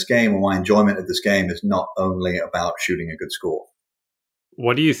success in this game or my enjoyment of this game is not only about shooting a good score.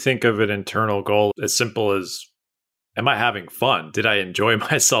 What do you think of an internal goal as simple as, am I having fun? Did I enjoy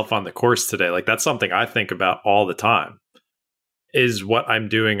myself on the course today? Like, that's something I think about all the time. Is what I'm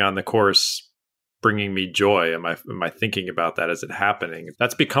doing on the course bringing me joy? Am I thinking about that? Is it happening?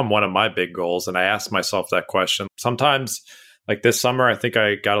 That's become one of my big goals. And I ask myself that question. Sometimes, like this summer, I think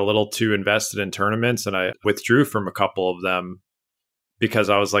I got a little too invested in tournaments and I withdrew from a couple of them because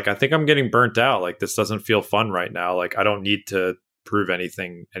I was like, I think I'm getting burnt out. Like, this doesn't feel fun right now. Like, I don't need to prove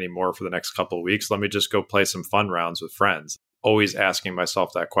anything anymore for the next couple of weeks. Let me just go play some fun rounds with friends. Always asking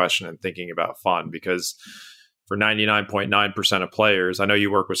myself that question and thinking about fun, because for 99.9% of players, I know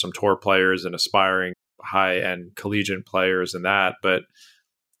you work with some tour players and aspiring high-end collegiate players and that, but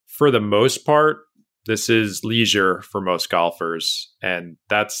for the most part, this is leisure for most golfers. And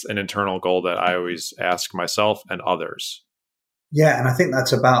that's an internal goal that I always ask myself and others. Yeah, and I think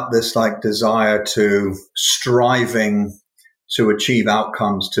that's about this desire to striving to achieve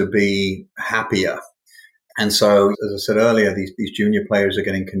outcomes, to be happier. And so, as I said earlier, these junior players are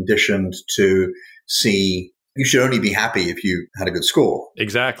getting conditioned to see you should only be happy if you had a good score.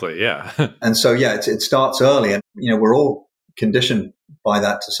 Exactly, yeah. And so, yeah, it starts early. And, we're all conditioned by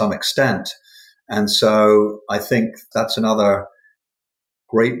that to some extent. And so I think that's another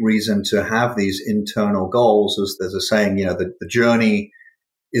great reason to have these internal goals. As there's a saying, the journey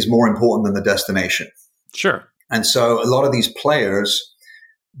is more important than the destination. Sure. And so a lot of these players,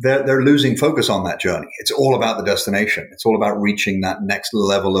 they're losing focus on that journey. It's all about the destination. It's all about reaching that next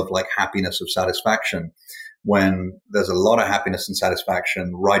level of happiness, of satisfaction, when there's a lot of happiness and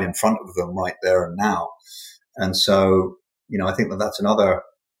satisfaction right in front of them right there and now. And so, I think that's another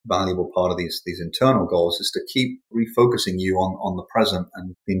valuable part of these internal goals, is to keep refocusing you on the present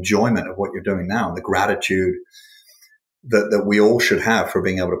and the enjoyment of what you're doing now, and the gratitude that we all should have for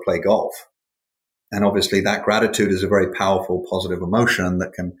being able to play golf. And obviously that gratitude is a very powerful, positive emotion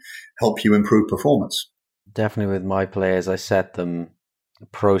that can help you improve performance. Definitely with my players, I set them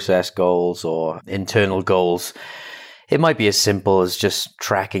process goals or internal goals. It might be as simple as just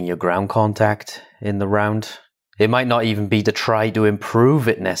tracking your ground contact in the round. It might not even be to try to improve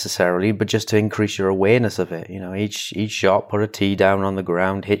it necessarily, but just to increase your awareness of it. Each shot, put a tee down on the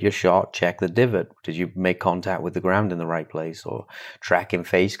ground, hit your shot, check the divot. Did you make contact with the ground in the right place, or tracking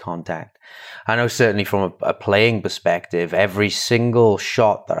face contact? I know certainly from a playing perspective, every single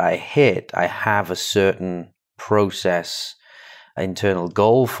shot that I hit, I have a certain process internal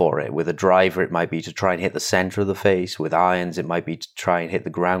goal for it. With a driver, it might be to try and hit the center of the face. With irons, it might be to try and hit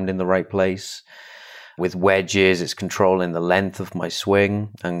the ground in the right place. With wedges, it's controlling the length of my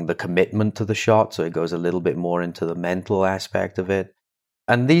swing and the commitment to the shot. So it goes a little bit more into the mental aspect of it.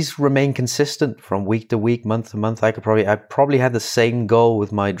 And these remain consistent from week to week, month to month. I probably had the same goal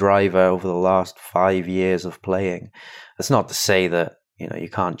with my driver over the last 5 years of playing. That's not to say that, you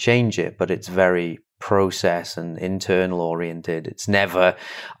can't change it, but it's very process and internal oriented. It's never,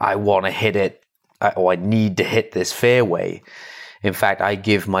 I want to hit it, or I need to hit this fairway. In fact, I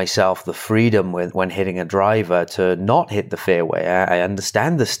give myself the freedom when hitting a driver to not hit the fairway. I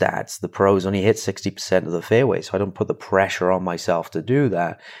understand the stats. The pros only hit 60% of the fairway, so I don't put the pressure on myself to do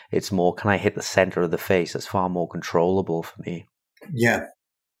that. It's more, can I hit the center of the face? That's far more controllable for me. Yeah.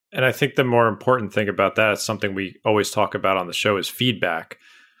 And I think the more important thing about that is something we always talk about on the show is feedback.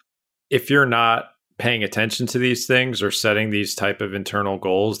 If you're not paying attention to these things or setting these type of internal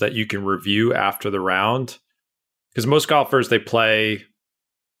goals that you can review after the round, because most golfers, they play,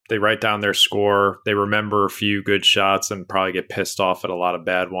 they write down their score, they remember a few good shots and probably get pissed off at a lot of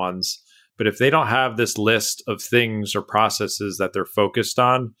bad ones. But if they don't have this list of things or processes that they're focused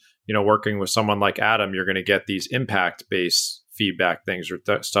on, working with someone like Adam, you're going to get these impact-based feedback things or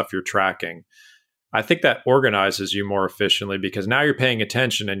stuff you're tracking. I think that organizes you more efficiently because now you're paying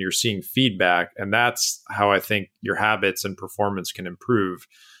attention and you're seeing feedback. And that's how I think your habits and performance can improve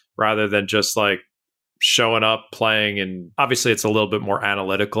rather than just like showing up, playing. And obviously it's a little bit more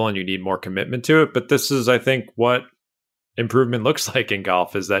analytical and you need more commitment to it. But this is, I think, what improvement looks like in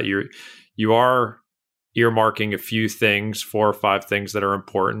golf is that you are earmarking a few things, 4 or 5 things that are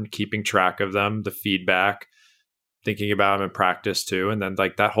important, keeping track of them, the feedback, thinking about them in practice too. And then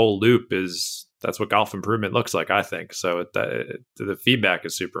like that whole loop that's what golf improvement looks like, I think. So the feedback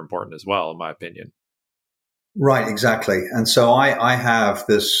is super important as well, in my opinion. Right, exactly. And so I have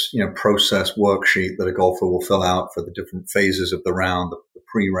this, process worksheet that a golfer will fill out for the different phases of the round, the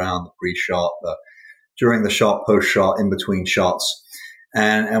pre-round, the pre-shot, during the shot, post-shot, in between shots.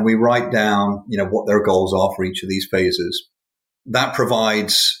 And we write down, what their goals are for each of these phases. That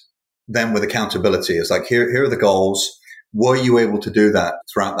provides them with accountability. It's like, here are the goals. Were you able to do that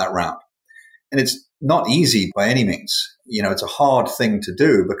throughout that round? And it's not easy by any means. It's a hard thing to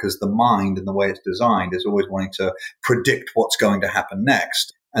do because the mind and the way it's designed is always wanting to predict what's going to happen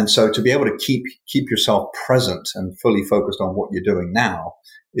next. And so to be able to keep yourself present and fully focused on what you're doing now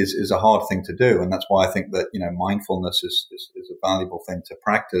is a hard thing to do. And that's why I think that, mindfulness is a valuable thing to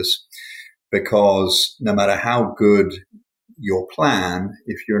practice, because no matter how good your plan,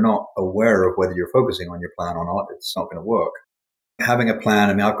 if you're not aware of whether you're focusing on your plan or not, it's not going to work. Having a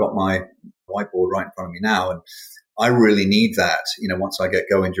plan, I've got my whiteboard right in front of me now, and I really need that, once I get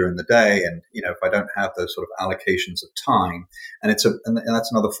going during the day. And, if I don't have those sort of allocations of time, and that's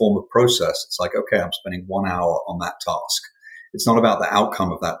another form of process. It's like, okay, I'm spending 1 hour on that task. It's not about the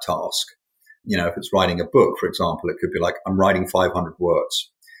outcome of that task. If it's writing a book, for example, it could be like, I'm writing 500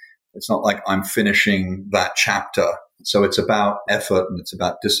 words. It's not like I'm finishing that chapter. So it's about effort and it's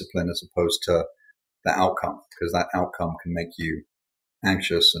about discipline as opposed to the outcome, because that outcome can make you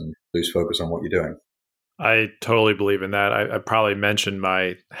anxious and lose focus on what you're doing. I totally believe in that. I probably mentioned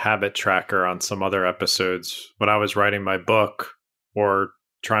my habit tracker on some other episodes. When I was writing my book or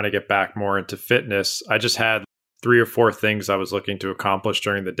trying to get back more into fitness, I just had 3 or 4 things I was looking to accomplish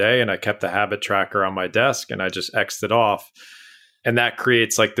during the day. And I kept the habit tracker on my desk and I just X'd it off. And that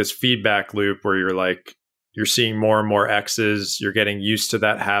creates like this feedback loop where you're seeing more and more X's. You're getting used to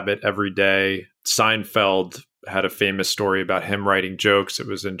that habit every day. Seinfeld had a famous story about him writing jokes. It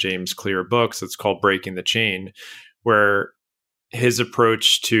was in James Clear books. It's called Breaking the Chain, where his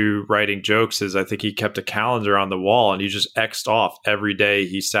approach to writing jokes is, I think he kept a calendar on the wall and he just X'd off every day.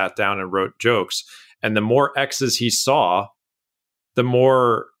 He sat down and wrote jokes. And the more X's he saw, the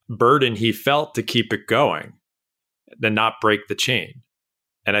more burden he felt to keep it going and not break the chain.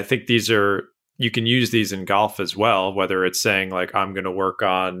 And I think you can use these in golf as well, whether it's saying like, I'm going to work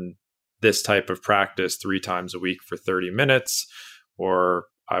on this type of practice 3 times a week for 30 minutes, or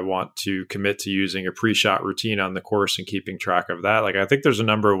I want to commit to using a pre-shot routine on the course and keeping track of that. Like, I think there's a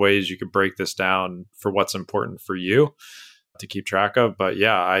number of ways you could break this down for what's important for you to keep track of. But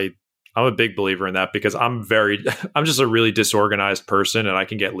yeah, I'm a big believer in that because I'm just a really disorganized person and I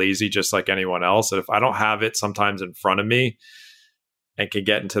can get lazy just like anyone else. And if I don't have it sometimes in front of me and can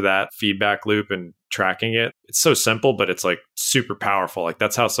get into that feedback loop and tracking it, it's so simple, but it's like super powerful. Like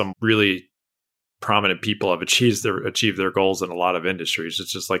that's how some really prominent people have achieved their goals in a lot of industries.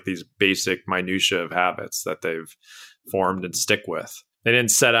 It's just like these basic minutia of habits that they've formed and stick with. They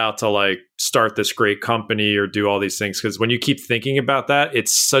didn't set out to like start this great company or do all these things. Because when you keep thinking about that,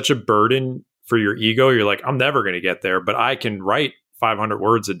 it's such a burden for your ego. You're like, I'm never going to get there, but I can write 500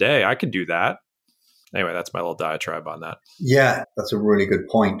 words a day. I can do that. Anyway, that's my little diatribe on that. Yeah, that's a really good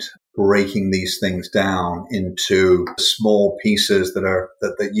point. Breaking these things down into small pieces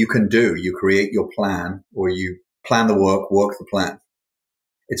that you can do. You create your plan, or you plan the work the plan.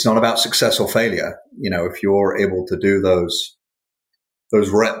 It's not about success or failure. If you're able to do those those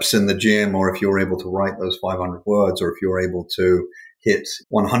reps in the gym, or if you're able to write those 500 words, or if you're able to hit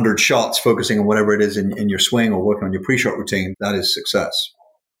 100 shots, focusing on whatever it is in your swing or working on your pre-shot routine, that is success.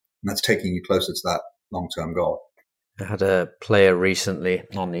 And that's taking you closer to that long-term goal. I had a player recently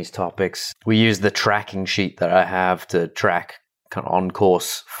on these topics. We use the tracking sheet that I have to track kind of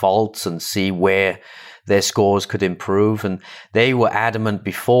on-course faults and see where their scores could improve. And they were adamant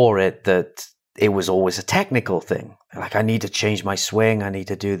before it that it was always a technical thing. Like, I need to change my swing. I need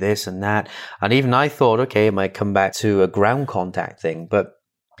to do this and that. And even I thought, okay, it might come back to a ground contact thing. But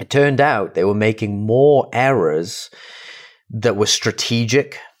it turned out they were making more errors that were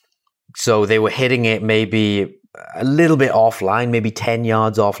strategic. So they were hitting it maybe a little bit offline, maybe 10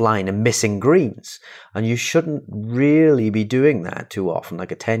 yards offline, and missing greens. And you shouldn't really be doing that too often.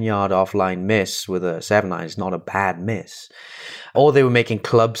 Like a 10-yard offline miss with a 7-iron is not a bad miss. Or they were making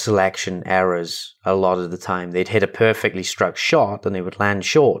club selection errors a lot of the time. They'd hit a perfectly struck shot and they would land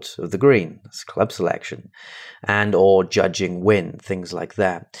short of the green. That's club selection. And or judging wind, things like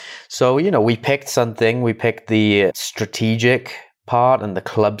that. So, we picked something. We picked the strategic part and the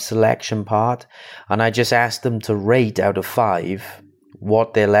club selection part, and I just asked them to rate out of 5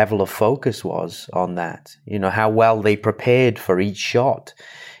 what their level of focus was on that, how well they prepared for each shot.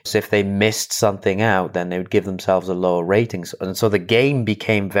 So if they missed something out, then they would give themselves a lower rating. And so the game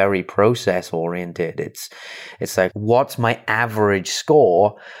became very process oriented. It's like, what's my average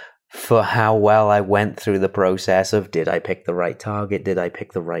score for how well I went through the process of, did I pick the right target? Did I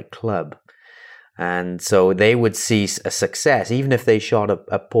pick the right club? And so they would see a success, even if they shot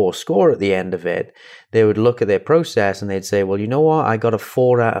a poor score at the end of it. They would look at their process and they'd say, well, you know what? I got a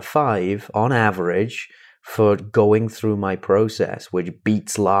 4 out of 5 on average for going through my process, which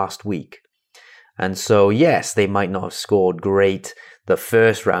beats last week. And so, yes, they might not have scored great the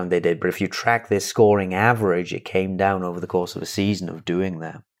first round they did, but if you track their scoring average, it came down over the course of a season of doing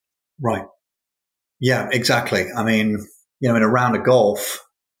that. Right. Yeah, exactly. I mean, in a round of golf,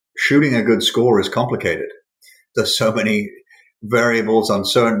 shooting a good score is complicated. There's so many variables,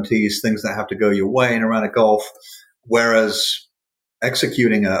 uncertainties, things that have to go your way in a round of golf, whereas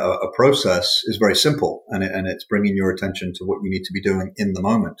executing a process is very simple, and it's bringing your attention to what you need to be doing in the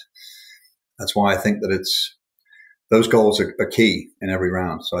moment. That's why I think that those goals are key in every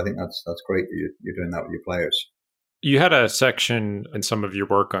round. So I think that's great that you're doing that with your players. You had a section in some of your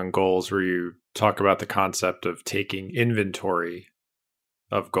work on goals where you talk about the concept of taking inventory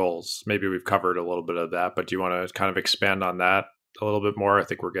of goals. Maybe we've covered a little bit of that, but do you want to kind of expand on that a little bit more? I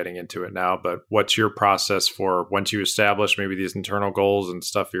think we're getting into it now, but what's your process for once you establish maybe these internal goals and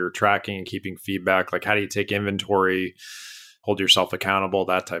stuff you're tracking and keeping feedback? Like, how do you take inventory, hold yourself accountable,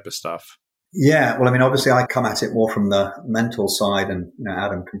 that type of stuff? Yeah, well, I mean, obviously I come at it more from the mental side, and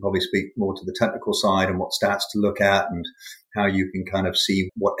Adam can probably speak more to the technical side and what stats to look at and how you can kind of see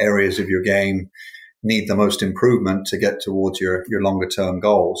what areas of your game need the most improvement to get towards your longer term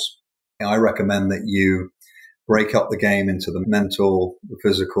goals. I recommend that you break up the game into the mental, the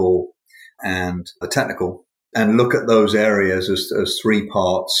physical, and the technical, and look at those areas as 3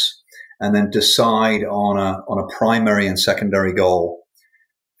 parts, and then decide on a primary and secondary goal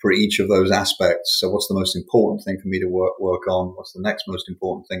for each of those aspects. So what's the most important thing for me to work on? What's the next most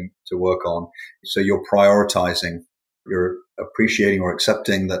important thing to work on? So you're prioritizing, you're appreciating or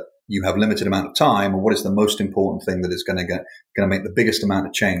accepting that you have limited amount of time, and what is the most important thing that is going to make the biggest amount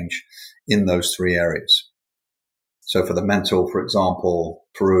of change in those 3 areas. So for the mental, for example,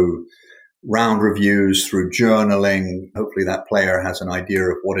 through round reviews, through journaling, hopefully that player has an idea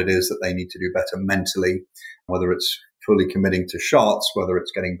of what it is that they need to do better mentally, whether it's fully committing to shots, whether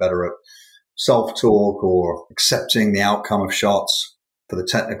it's getting better at self-talk or accepting the outcome of shots. For the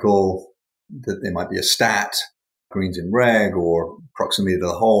technical, that there might be a stat, greens in reg, or proximity to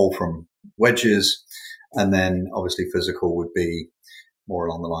the hole from wedges. And then obviously physical would be more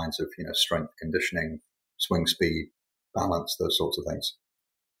along the lines of, strength, conditioning, swing speed, balance, those sorts of things.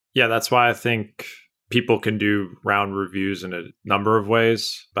 Yeah, that's why I think people can do round reviews in a number of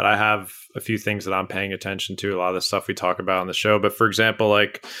ways, but I have a few things that I'm paying attention to, a lot of the stuff we talk about on the show. But for example,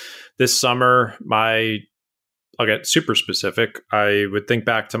 like this summer, I'll get super specific. I would think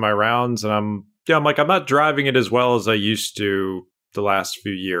back to my rounds and I'm not driving it as well as I used to the last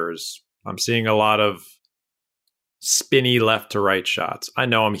few years. I'm seeing a lot of spinny left to right shots. I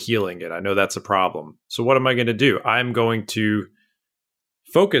know I'm healing it. I know that's a problem. So what am I going to do? I'm going to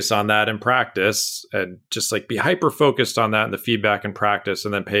focus on that in practice and just like be hyper focused on that in the feedback and practice,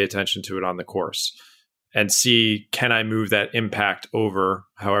 and then pay attention to it on the course and see, can I move that impact over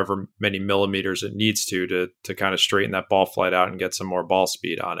however many millimeters it needs to kind of straighten that ball flight out and get some more ball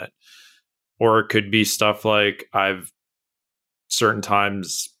speed on it. Or it could be stuff like I've certain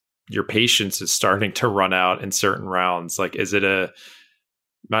times your patience is starting to run out in certain rounds? Like, is it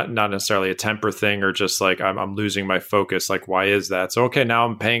not necessarily a temper thing, or just like I'm losing my focus? Like, why is that? So, okay, now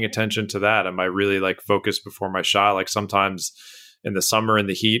I'm paying attention to that. Am I really like focused before my shot? Like sometimes in the summer in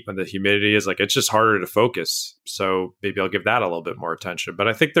the heat when the humidity is like, it's just harder to focus. So maybe I'll give that a little bit more attention. But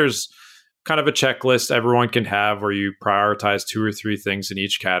I think there's kind of a checklist everyone can have where you prioritize 2 or 3 things in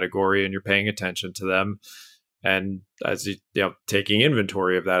each category and you're paying attention to them. And as you know, taking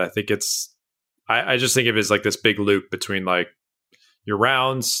inventory of that, I think I just think of it as like this big loop between like your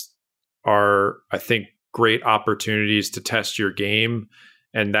rounds are, I think, great opportunities to test your game.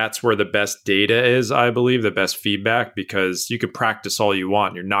 And that's where the best data is, I believe, the best feedback, because you can practice all you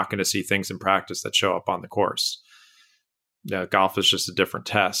want. You're not going to see things in practice that show up on the course. Yeah, golf is just a different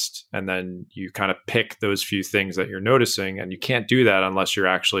test. And then you kind of pick those few things that you're noticing. And you can't do that unless you're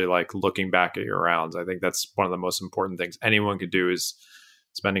actually like looking back at your rounds. I think that's one of the most important things anyone could do, is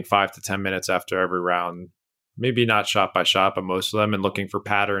spending 5 to 10 minutes after every round, maybe not shot by shot, but most of them, and looking for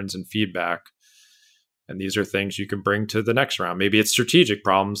patterns and feedback. And these are things you can bring to the next round. Maybe it's strategic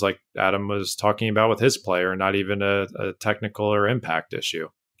problems like Adam was talking about with his player, not even a technical or impact issue.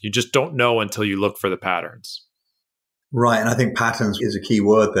 You just don't know until you look for the patterns. Right. And I think patterns is a key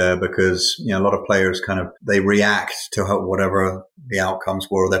word there, because, you know, a lot of players they react to whatever the outcomes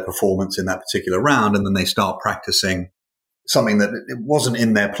were of their performance in that particular round. And then they start practicing something that it wasn't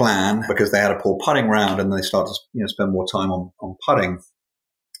in their plan because they had a poor putting round, and they start to, you know, spend more time on putting.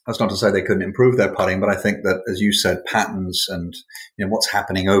 That's not to say they couldn't improve their putting, but I think that, as you said, patterns and, you know, what's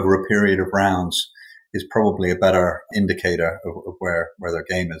happening over a period of rounds is probably a better indicator of where their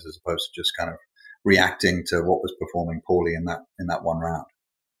game is, as opposed to just kind of reacting to what was performing poorly in that one round.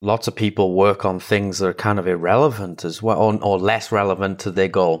 Lots of people work on things that are kind of irrelevant as well, or less relevant to their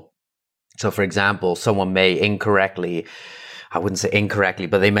goal. So, for example, someone may incorrectly, I wouldn't say incorrectly,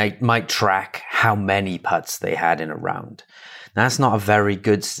 but they might track how many putts they had in a round. That's not a very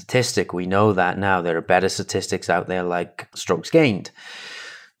good statistic. We know that now. There are better statistics out there, like strokes gained.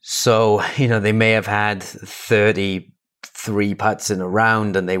 So, you know, they may have had 33 putts in a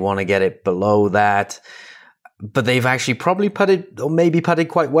round and they want to get it below that. But they've actually probably putted, or maybe putted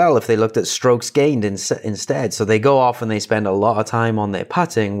quite well if they looked at strokes gained instead. So they go off and they spend a lot of time on their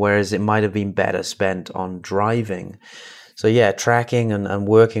putting, whereas it might have been better spent on driving. So yeah, tracking and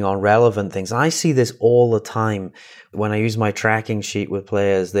working on relevant things. I see this all the time when I use my tracking sheet with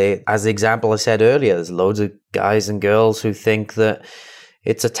players. As the example I said earlier, there's loads of guys and girls who think that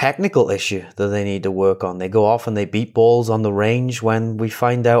it's a technical issue that they need to work on. They go off and they beat balls on the range, when we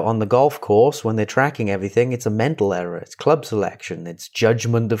find out on the golf course, when they're tracking everything, it's a mental error. It's club selection. It's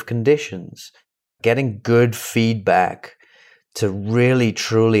judgment of conditions. Getting good feedback to really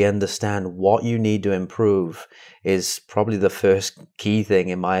truly understand what you need to improve is probably the first key thing,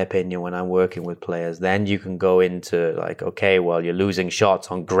 in my opinion, when I'm working with players. Then you can go into like, okay, well, you're losing shots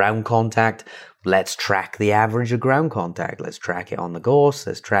on ground contact. Let's track the average of ground contact. Let's track it on the course.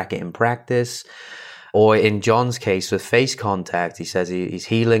 Let's track it in practice. Or in John's case with face contact, he says he's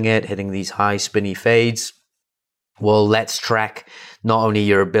healing it, hitting these high spinny fades. Well, let's track not only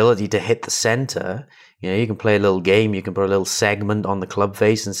your ability to hit the center. You know, you can play a little game. You can put a little segment on the club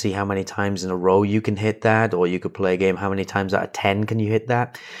face and see how many times in a row you can hit that. Or you could play a game, how many times out of 10 can you hit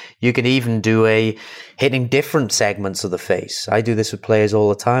that? You can even do hitting different segments of the face. I do this with players all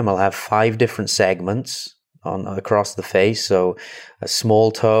the time. I'll have 5 different segments across the face. So a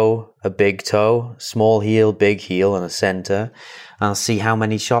small toe, a big toe, small heel, big heel, and a center. And I'll see how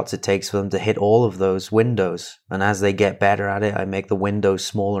many shots it takes for them to hit all of those windows. And as they get better at it, I make the windows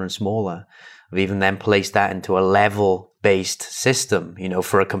smaller and smaller. I've even then placed that into a level-based system. You know,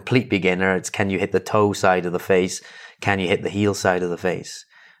 for a complete beginner, it's can you hit the toe side of the face? Can you hit the heel side of the face?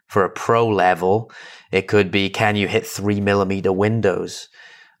 For a pro level, it could be, can you hit 3mm windows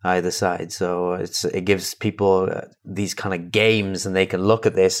either side? So it gives people these kind of games, and they can look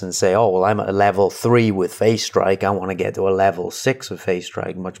at this and say, oh, well, I'm at a level 3 with face strike. I want to get to a level 6 with face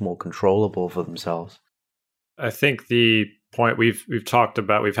strike, much more controllable for themselves. I think the point we've talked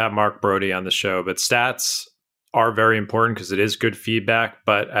about, we've had Mark Brody on the show, but stats are very important because it is good feedback.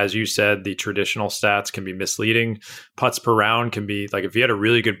 But as you said, the traditional stats can be misleading. Putts per round can be like, if you had a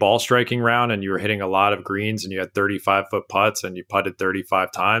really good ball striking round and you were hitting a lot of greens and you had 35-foot putts and you putted 35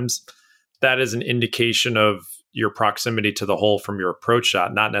 times, that is an indication of your proximity to the hole from your approach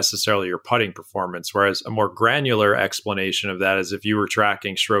shot, not necessarily your putting performance. Whereas a more granular explanation of that is if you were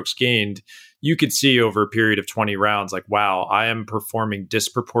tracking strokes gained, you could see over a period of 20 rounds, like, wow, I am performing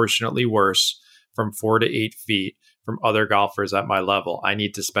disproportionately worse from 4 to 8 feet from other golfers at my level. I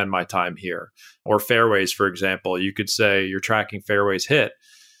need to spend my time here. Or fairways, for example, you could say you're tracking fairways hit.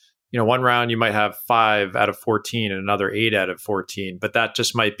 One round you might have 5 out of 14 and another 8 out of 14, but that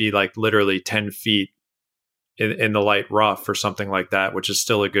just might be like literally 10 feet in the light rough or something like that, which is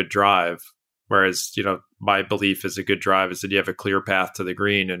still a good drive. Whereas, my belief is a good drive is that you have a clear path to the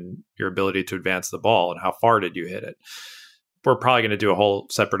green and your ability to advance the ball and how far did you hit it. We're probably going to do a whole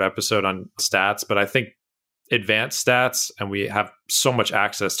separate episode on stats, but I think advanced stats, and we have so much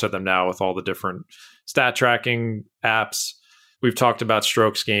access to them now with all the different stat tracking apps. We've talked about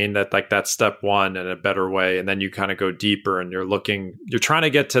strokes gained, that's step one in a better way. And then you kind of go deeper and you're trying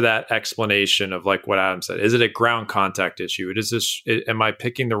to get to that explanation of like what Adam said. Is it a ground contact issue? Am I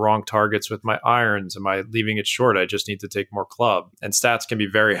picking the wrong targets with my irons? Am I leaving it short? I just need to take more club. And stats can be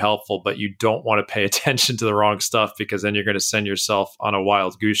very helpful, but you don't want to pay attention to the wrong stuff because then you're going to send yourself on a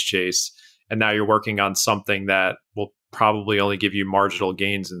wild goose chase. And now you're working on something that will probably only give you marginal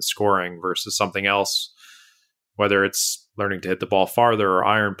gains in scoring versus something else, whether it's learning to hit the ball farther or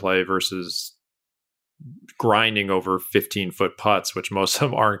iron play versus grinding over 15-foot putts, which most of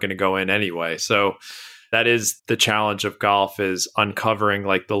them aren't going to go in anyway. So that is the challenge of golf, is uncovering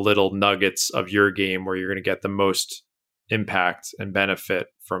like the little nuggets of your game where you're going to get the most impact and benefit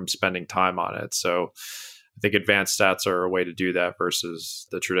from spending time on it. So I think advanced stats are a way to do that versus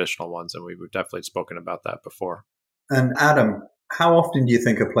the traditional ones. And we've definitely spoken about that before. And Adam, how often do you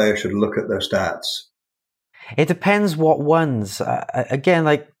think a player should look at their stats? It depends what ones. Again,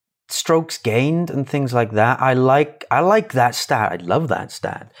 like strokes gained and things like that. I like that stat. I love that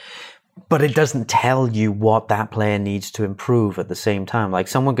stat. But it doesn't tell you what that player needs to improve at the same time. Like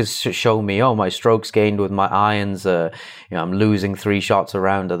someone could show me, my strokes gained with my irons, I'm losing 3 shots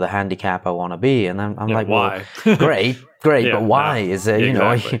around to the handicap I want to be. And I'm like, why? Well, great, yeah, but why? Is it,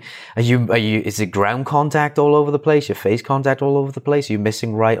 exactly. Are you, is it ground contact all over the place? Your face contact all over the place? Are you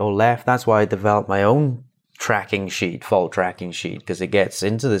missing right or left? That's why I developed my own fault tracking sheet, because it gets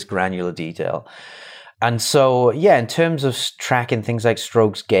into this granular detail. And so, in terms of tracking things like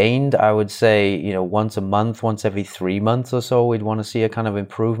strokes gained, I would say, once a month, once every 3 months or so, we'd want to see a kind of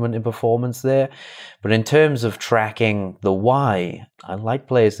improvement in performance there. But in terms of tracking the why, I like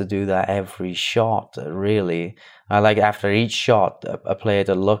players to do that every shot, really. I like after each shot, a player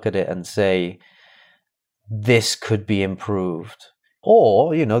to look at it and say, this could be improved.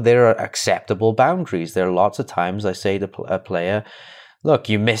 Or, there are acceptable boundaries. There are lots of times I say to a player, look,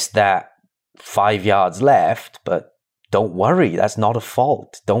 you missed that 5 yards left, but don't worry, that's not a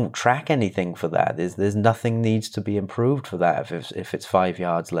fault. Don't track anything for that. There's nothing needs to be improved for that if it's 5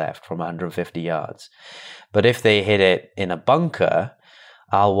 yards left from 150 yards. But if they hit it in a bunker,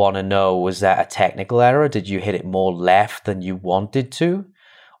 I'll want to know, was that a technical error? Did you hit it more left than you wanted to?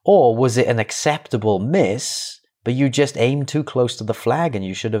 Or was it an acceptable miss, but you just aimed too close to the flag and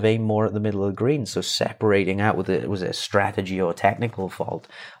you should have aimed more at the middle of the green? So separating out, was it a strategy or a technical fault?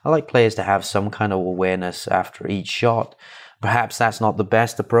 I like players to have some kind of awareness after each shot. Perhaps that's not the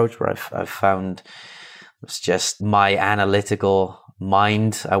best approach, but I've found it's just my analytical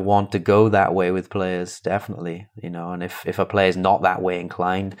mind. I want to go that way with players, definitely. And if a player's not that way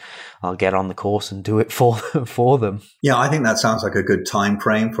inclined, I'll get on the course and do it for them. Yeah, I think that sounds like a good time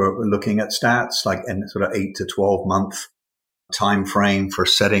frame for looking at stats, like in sort of 8 to 12 month time frame for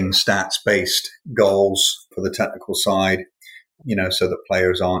setting stats based goals for the technical side, so that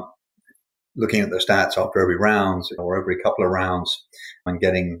players aren't looking at their stats after every round or every couple of rounds and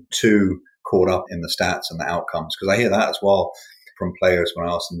getting too caught up in the stats and the outcomes. Because I hear that as well from players when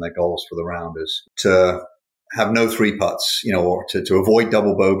I ask them their goals for the round, is to have no 3 putts, or to avoid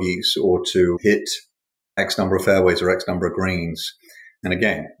double bogeys, or to hit X number of fairways or X number of greens. And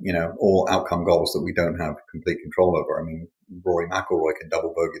again, all outcome goals that we don't have complete control over. I mean, Rory McIlroy can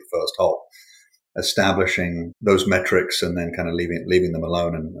double bogey the first hole. Establishing those metrics and then kind of leaving them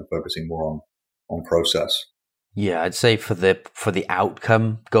alone and focusing more on process. Yeah, I'd say for the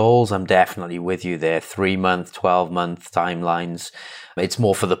outcome goals, I'm definitely with you there. 3-month, 12-month timelines. It's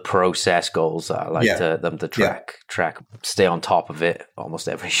more for the process goals that I like them to track, stay on top of it almost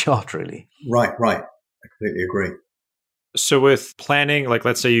every shot, really. Right. I completely agree. So with planning, like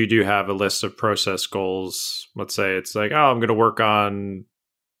let's say you do have a list of process goals. Let's say it's like, I'm going to work on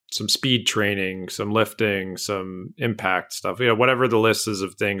some speed training, some lifting, some impact stuff, whatever the list is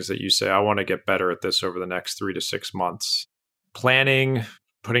of things that you say, I want to get better at this over the next 3 to 6 months. Planning,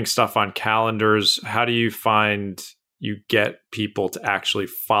 putting stuff on calendars. How do you find you get people to actually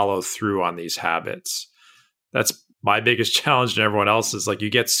follow through on these habits? That's my biggest challenge to everyone else, is like you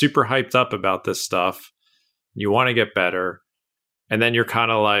get super hyped up about this stuff. You want to get better. And then you're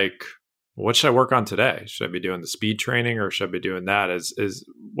kind of like, what should I work on today? Should I be doing the speed training or should I be doing that? Is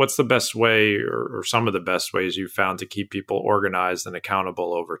what's the best way or some of the best ways you've found to keep people organized and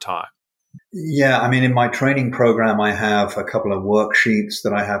accountable over time? Yeah, I mean, in my training program, I have a couple of worksheets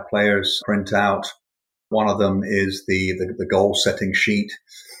that I have players print out. One of them is the goal setting sheet,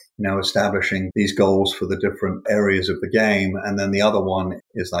 establishing these goals for the different areas of the game. And then the other one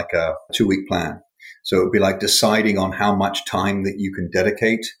is like a 2-week plan. So it would be like deciding on how much time that you can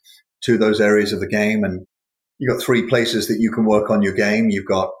dedicate to those areas of the game. And you've got 3 places that you can work on your game. You've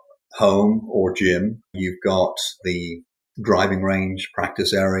got home or gym. You've got the driving range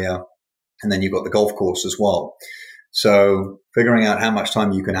practice area. And then you've got the golf course as well. So figuring out how much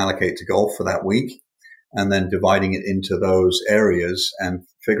time you can allocate to golf for that week and then dividing it into those areas and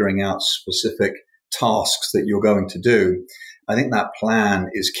figuring out specific tasks that you're going to do. I think that plan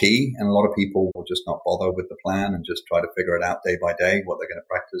is key. And a lot of people will just not bother with the plan and just try to figure it out day by day, what they're going to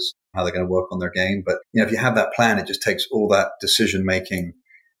practice, how they're going to work on their game. But, if you have that plan, it just takes all that decision making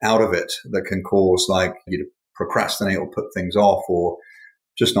out of it that can cause like you to procrastinate or put things off or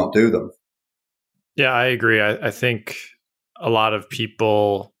just not do them. Yeah, I agree. I think a lot of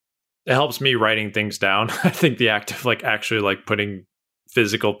people, it helps me writing things down. I think the act of actually putting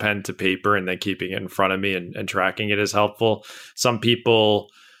physical pen to paper and then keeping it in front of me and tracking it is helpful. Some people,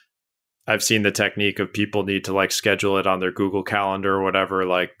 I've seen the technique of people need to schedule it on their Google Calendar or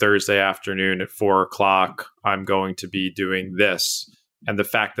whatever, Thursday afternoon at 4:00, I'm going to be doing this. And the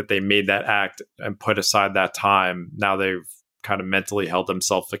fact that they made that act and put aside that time, now they've kind of mentally held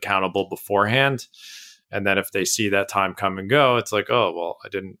themselves accountable beforehand. And then if they see that time come and go, it's like, oh, well, I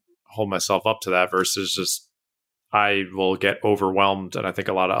didn't hold myself up to that versus just I will get overwhelmed. And I think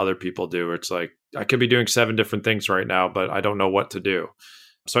a lot of other people do. It's like, I could be doing 7 different things right now, but I don't know what to do.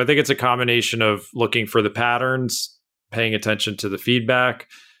 So I think it's a combination of looking for the patterns, paying attention to the feedback,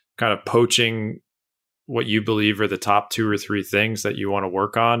 kind of poaching what you believe are the top 2 or 3 things that you want to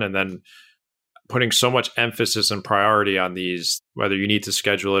work on, and then putting so much emphasis and priority on these, whether you need to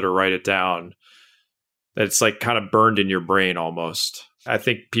schedule it or write it down, that it's kind of burned in your brain almost. I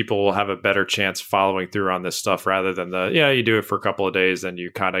think people will have a better chance following through on this stuff rather than you do it for a couple of days and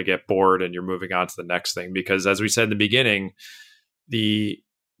you kind of get bored and you're moving on to the next thing. Because as we said in the beginning, the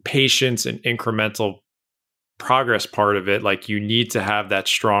patience and incremental progress part of it, you need to have that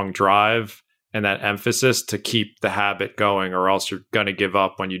strong drive and that emphasis to keep the habit going, or else you're going to give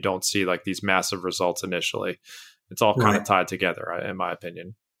up when you don't see these massive results initially. It's all kind of tied together, in my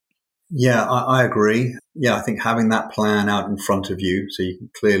opinion. Yeah, I agree. Yeah, I think having that plan out in front of you so you can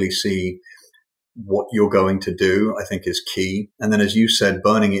clearly see what you're going to do, I think is key. And then, as you said,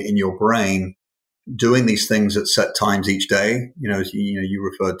 burning it in your brain, doing these things at set times each day. You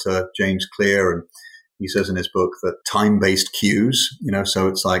referred to James Clear, and he says in his book that time-based cues, so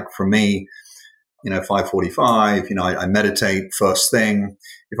it's for me, 5:45, I meditate first thing.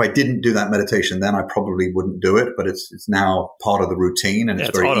 If I didn't do that meditation, then I probably wouldn't do it, but it's now part of the routine and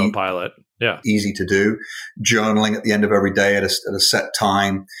it's very autopilot. Easy to do. Journaling at the end of every day at a set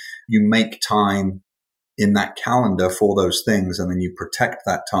time. You make time in that calendar for those things and then you protect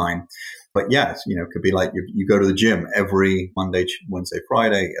that time. But yes, it could be you go to the gym every Monday, Wednesday,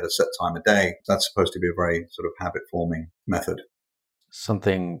 Friday at a set time a day. That's supposed to be a very sort of habit forming method.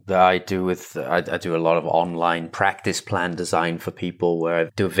 Something that I do I do a lot of online practice plan design for people where I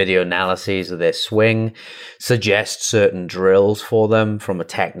do video analyses of their swing, suggest certain drills for them from a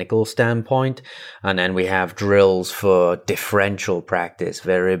technical standpoint. And then we have drills for differential practice,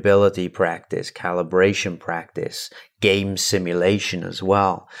 variability practice, calibration practice, game simulation as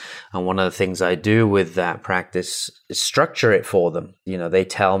well. And one of the things I do with that practice is structure it for them. They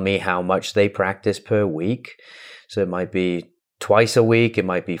tell me how much they practice per week. So it might be twice a week, it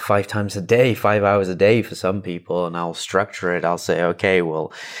might be 5 times a day, 5 hours a day for some people, and I'll structure it. I'll say, okay,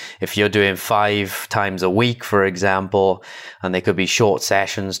 well, if you're doing 5 times a week, for example, and they could be short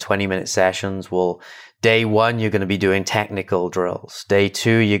sessions, 20-minute sessions, well, day 1, you're going to be doing technical drills. Day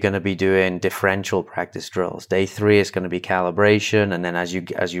 2, you're going to be doing differential practice drills. Day 3 is going to be calibration. And then as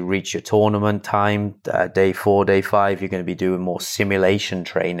you reach your tournament time, day 4, day 5, you're going to be doing more simulation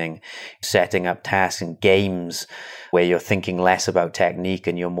training, setting up tasks and games where you're thinking less about technique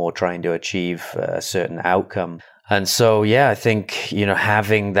and you're more trying to achieve a certain outcome. And so, I think,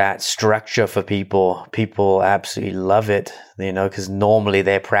 having that structure for people absolutely love it. because normally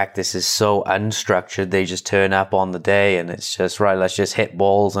their practice is so unstructured. They just turn up on the day and it's just, right, let's just hit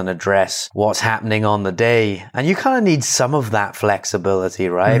balls and address what's happening on the day. And you kind of need some of that flexibility,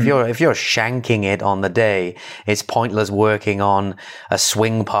 right? If you're shanking it on the day, it's pointless working on a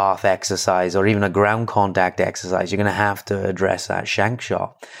swing path exercise or even a ground contact exercise. You're going to have to address that shank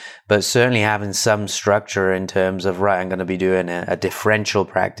shot. But certainly having some structure in terms of, right, I'm going to be doing a differential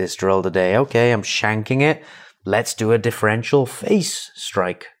practice drill today. Okay, I'm shanking it. Let's do a differential face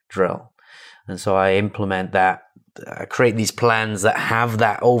strike drill. And so I implement that. I create these plans that have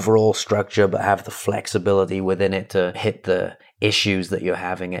that overall structure, but have the flexibility within it to hit the issues that you're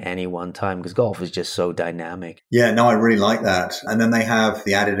having at any one time, because golf is just so dynamic. Yeah, no, I really like that. And then they have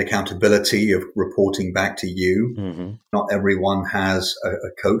the added accountability of reporting back to you. Mm-hmm. Not everyone has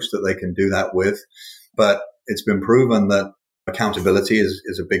a coach that they can do that with, but it's been proven that accountability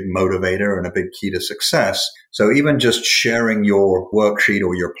is a big motivator and a big key to success. So even just sharing your worksheet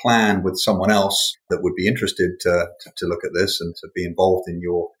or your plan with someone else that would be interested to look at this and to be involved in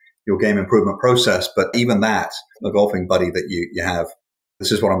your game improvement process. But even that, a golfing buddy that you have,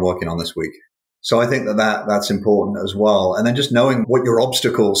 this is what I'm working on this week. So I think that's important as well. And then just knowing what your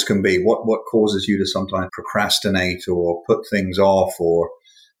obstacles can be, what causes you to sometimes procrastinate or put things off, or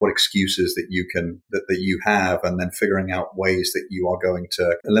what excuses that you have, and then figuring out ways that you are going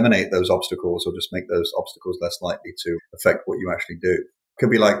to eliminate those obstacles or just make those obstacles less likely to affect what you actually do. It could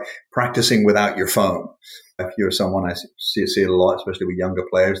be like practicing without your phone. If you're someone, I see it a lot, especially with younger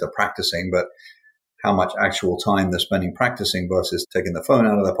players, they're practicing, but how much actual time they're spending practicing versus taking the phone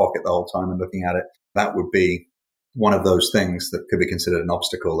out of their pocket the whole time and looking at it, that would be one of those things that could be considered an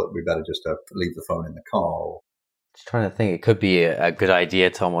obstacle that we better just leave the phone in the car. Or just trying to think, it could be a good idea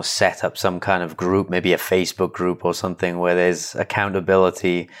to almost set up some kind of group, maybe a Facebook group or something where there's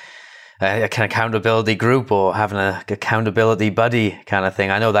accountability, an accountability group, or having an accountability buddy kind of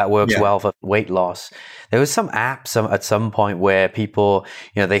thing. I know that works well for weight loss. There was some apps at some point where people,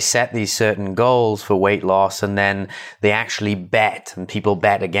 they set these certain goals for weight loss and then they actually bet, and people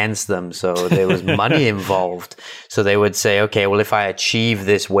bet against them. So there was money involved. So they would say, okay, well, if I achieve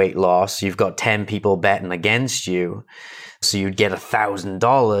this weight loss, you've got 10 people betting against you. So you'd get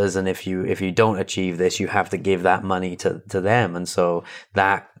 $1,000, and if you don't achieve this, you have to give that money to them. And so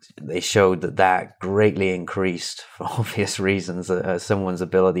that they showed that greatly increased, for obvious reasons, someone's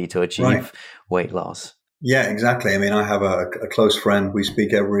ability to achieve weight loss. Yeah, exactly. I mean, I have a close friend. We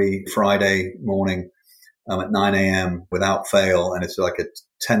speak every Friday morning at 9 a.m. without fail, and it's like a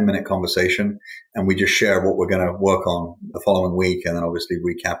 10-minute conversation, and we just share what we're going to work on the following week, and then obviously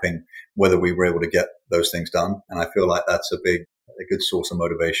recapping whether we were able to get those things done. And I feel like that's a good source of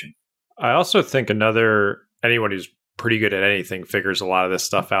motivation. I also think anyone who's pretty good at anything figures a lot of this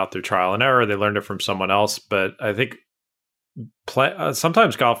stuff out through trial and error. They learned it from someone else, but I think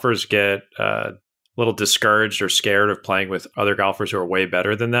sometimes golfers get a little discouraged or scared of playing with other golfers who are way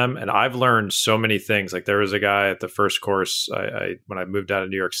better than them. And I've learned so many things. Like there was a guy at the first course, when I moved out of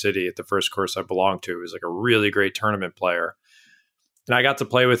New York City, at the first course I belonged to, he was like a really great tournament player. And I got to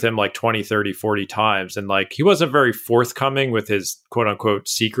play with him like 20, 30, 40 times. And like, he wasn't very forthcoming with his quote unquote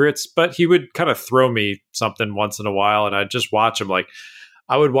secrets, but he would kind of throw me something once in a while. And I'd just watch him. Like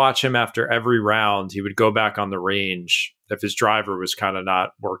I would watch him after every round. He would go back on the range if his driver was kind of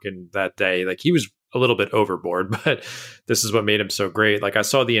not working that day. Like he was a little bit overboard, but this is what made him so great. Like I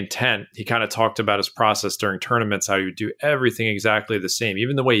saw the intent. He kind of talked about his process during tournaments, how he would do everything exactly the same.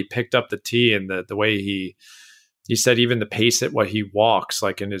 Even the way he picked up the tee and the way he said even the pace at what he walks,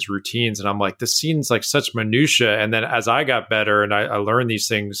 like in his routines. And I'm like, this seems like such minutia. And then as I got better and I learned these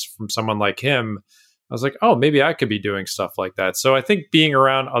things from someone like him, I was like, oh, maybe I could be doing stuff like that. So I think being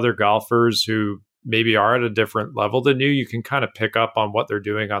around other golfers who maybe are at a different level than you can kind of pick up on what they're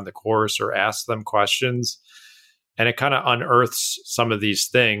doing on the course or ask them questions. And it kind of unearths some of these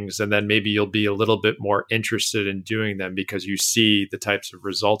things. And then maybe you'll be a little bit more interested in doing them because you see the types of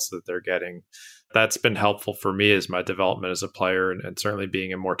results that they're getting. That's been helpful for me as my development as a player, and certainly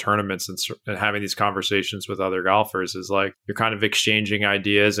being in more tournaments and having these conversations with other golfers is like you're kind of exchanging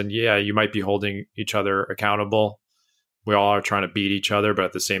ideas. And yeah, you might be holding each other accountable. We all are trying to beat each other, but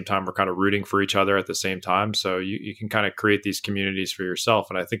at the same time, we're kind of rooting for each other at the same time. So you can kind of create these communities for yourself.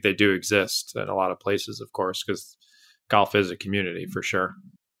 And I think they do exist in a lot of places, of course, because golf is a community for sure.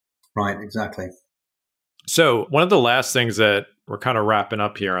 Right, exactly. So one of the last things that we're kind of wrapping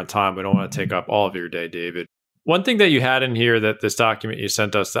up here on time, we don't want to take up all of your day, David. One thing that you had in here that this document you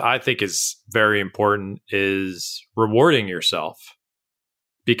sent us that I think is very important is rewarding yourself.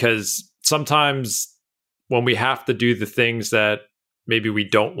 Because sometimes when we have to do the things that maybe we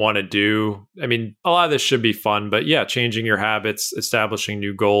don't want to do. I mean, a lot of this should be fun, but yeah, changing your habits, establishing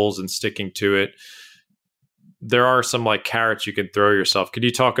new goals and sticking to it. There are some like carrots you can throw yourself. Could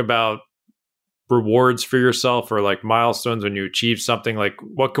you talk about rewards for yourself or like milestones when you achieve something? Like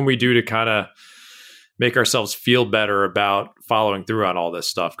what can we do to kind of make ourselves feel better about following through on all this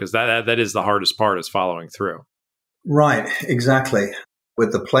stuff? Because that is the hardest part, is following through. Right, exactly.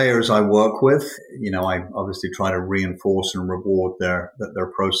 With the players I work with, I obviously try to reinforce and reward their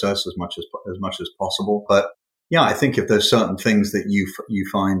process as much as possible. But yeah, I think if there's certain things that you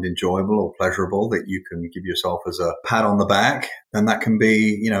find enjoyable or pleasurable that you can give yourself as a pat on the back, then that can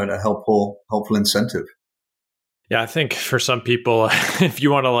be, a helpful incentive. Yeah, I think for some people, if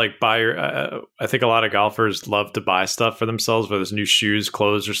you want to like buy I think a lot of golfers love to buy stuff for themselves, whether it's new shoes,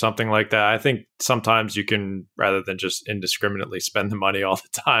 clothes, or something like that. I think sometimes you can, rather than just indiscriminately spend the money all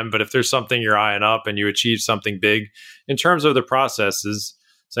the time, but if there's something you're eyeing up and you achieve something big in terms of the process, is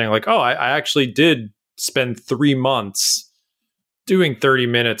saying like, oh, I actually did spend 3 months doing 30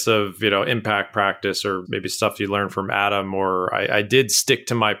 minutes of, impact practice, or maybe stuff you learned from Adam, or I did stick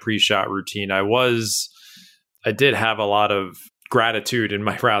to my pre-shot routine. I did have a lot of gratitude in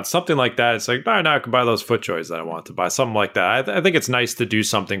my round, something like that. It's like, now I can buy those FootJoys that I want to buy, something like that. I think it's nice to do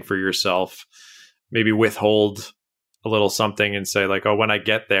something for yourself, maybe withhold a little something and say like, oh, when I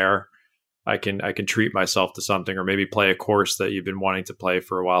get there, I can treat myself to something, or maybe play a course that you've been wanting to play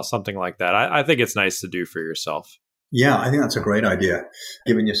for a while, something like that. I think it's nice to do for yourself. Yeah, I think that's a great idea.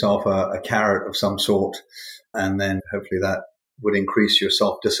 Giving yourself a carrot of some sort, and then hopefully that would increase your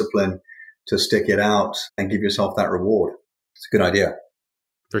self-discipline to stick it out and give yourself that reward. It's a good idea.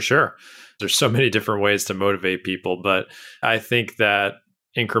 For sure. There's so many different ways to motivate people, but I think that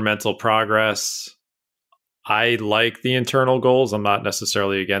incremental progress, I like the internal goals. I'm not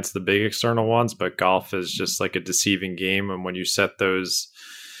necessarily against the big external ones, but golf is just like a deceiving game. And when you set those,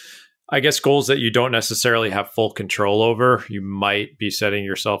 I guess, goals that you don't necessarily have full control over, you might be setting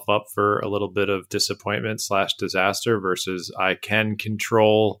yourself up for a little bit of disappointment / disaster, versus I can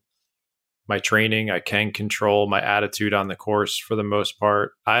control my training. I can control my attitude on the course for the most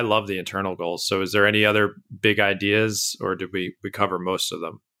part. I love the internal goals. So is there any other big ideas, or did we cover most of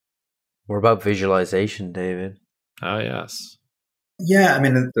them? What about visualization, David? Oh, yes. Yeah, I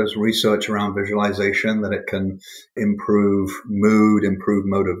mean, there's research around visualization that it can improve mood, improve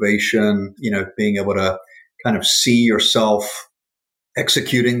motivation, being able to kind of see yourself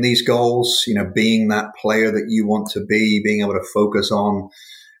executing these goals, being that player that you want to be, being able to focus on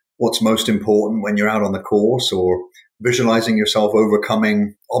what's most important when you're out on the course, or visualizing yourself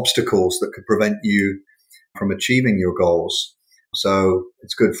overcoming obstacles that could prevent you from achieving your goals. So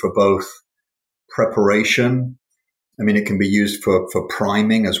it's good for both preparation. I mean, it can be used for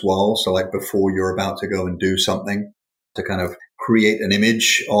priming as well. So like before you're about to go and do something, to kind of create an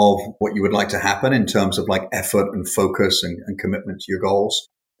image of what you would like to happen in terms of like effort and focus and commitment to your goals.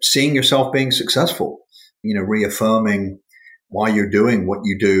 Seeing yourself being successful, reaffirming why you're doing what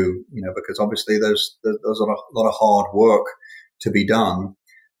you do, because obviously there's a lot of hard work to be done.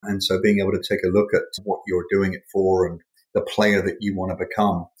 And so being able to take a look at what you're doing it for and the player that you want to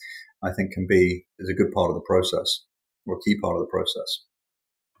become, I think is a good part of the process, or a key part of the process.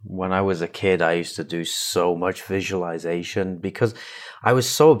 When I was a kid, I used to do so much visualization because I was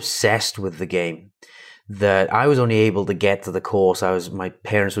so obsessed with the game that I was only able to get to the course. My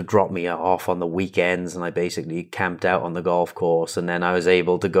parents would drop me off on the weekends, and I basically camped out on the golf course. And then I was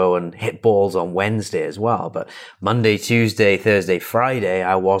able to go and hit balls on Wednesday as well. But Monday, Tuesday, Thursday, Friday,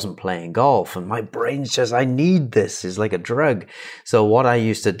 I wasn't playing golf. And my brain's just, I need this. It's like a drug. So what I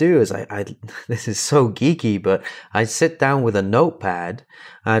used to do is this is so geeky, but I'd sit down with a notepad.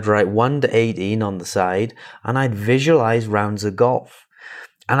 I'd write 1 to 18 on the side, and I'd visualize rounds of golf.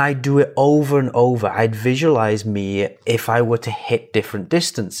 And I'd do it over and over. I'd visualize me if I were to hit different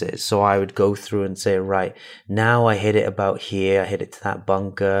distances. So I would go through and say, right, now I hit it about here. I hit it to that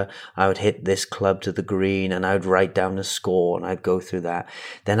bunker. I would hit this club to the green, and I would write down the score, and I'd go through that.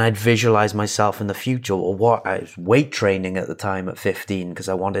 Then I'd visualize myself in the future. Or I was weight training at the time at 15 because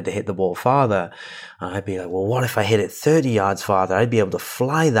I wanted to hit the ball farther. And I'd be like, well, what if I hit it 30 yards farther? I'd be able to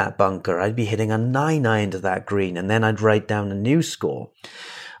fly that bunker. I'd be hitting a 9-iron to that green. And then I'd write down a new score.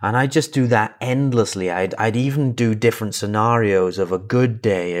 And I just do that endlessly. I'd even do different scenarios of a good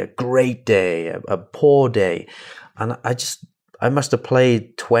day, a great day, a poor day. And I must have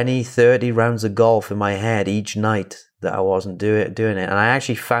played 20, 30 rounds of golf in my head each night that I wasn't doing it. And I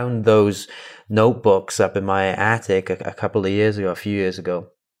actually found those notebooks up in my attic a few years ago.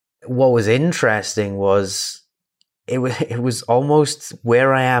 What was interesting was it was almost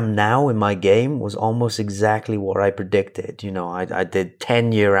where I am now in my game was almost exactly what I predicted. You know, I did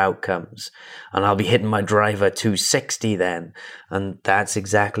 10-year outcomes, and I'll be hitting my driver 260 then, and that's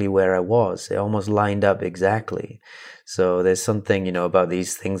exactly where I was. It almost lined up exactly. So there's something, you know, about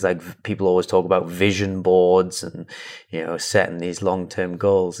these things, like people always talk about vision boards and, you know, setting these long-term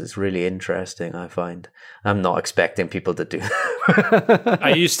goals. It's really interesting, I find. I'm not expecting people to do that. I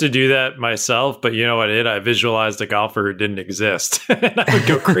used to do that myself, but you know what I did? I visualized a golfer who didn't exist. And I would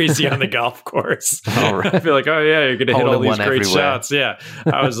go crazy on the golf course. All right. I'd be like, oh yeah, you're going to hit all these great everywhere. shots. Yeah.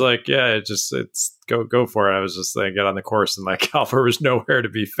 I was like, yeah, it's go for it. I was just like, get on the course, and my golfer was nowhere to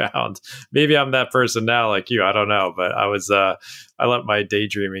be found. Maybe I'm that person now, like you. I don't know, but I was, I let my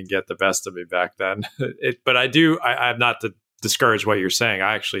daydreaming get the best of me back then. But I'm not to discourage what you're saying.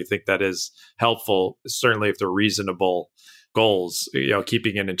 I actually think that is helpful, certainly if they're reasonable goals, you know,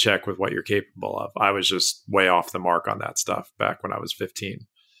 keeping it in check with what you're capable of. I was just way off the mark on that stuff back when I was 15.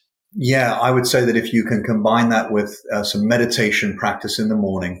 Yeah, I would say that if you can combine that with some meditation practice in the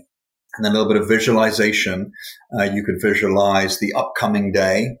morning and then a little bit of visualization, you could visualize the upcoming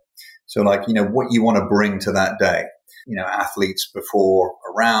day. So like, you know, what you want to bring to that day. You know, athletes before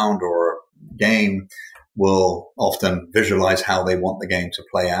a round or a game will often visualize how they want the game to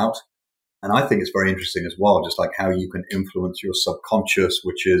play out. And I think it's very interesting as well, just like how you can influence your subconscious,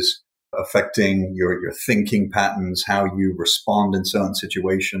 which is affecting your thinking patterns, how you respond in certain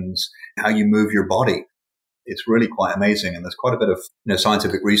situations, how you move your body. It's really quite amazing. And there's quite a bit of, you know,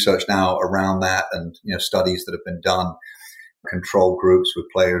 scientific research now around that, and, you know, studies that have been done, control groups with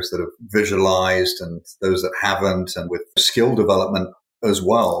players that have visualized and those that haven't, and with skill development as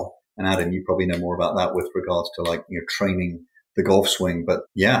well. And Adam, you probably know more about that with regards to, like, you know, training the golf swing. But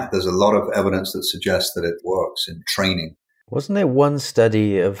yeah, there's a lot of evidence that suggests that it works in training. Wasn't there one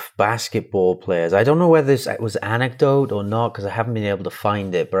study of basketball players? I don't know whether this was anecdote or not, because I haven't been able to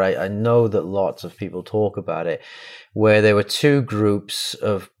find it, but I know that lots of people talk about it, where there were two groups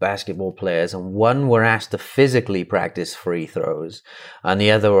of basketball players, and one were asked to physically practice free throws, and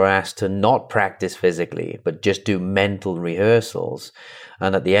the other were asked to not practice physically, but just do mental rehearsals.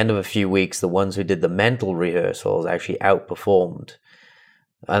 And at the end of a few weeks, the ones who did the mental rehearsals actually outperformed.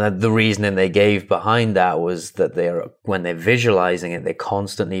 And the reasoning they gave behind that was that when they're visualizing it, they're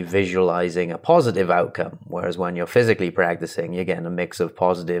constantly visualizing a positive outcome. Whereas when you're physically practicing, you're getting a mix of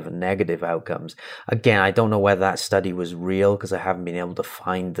positive and negative outcomes. Again, I don't know whether that study was real, because I haven't been able to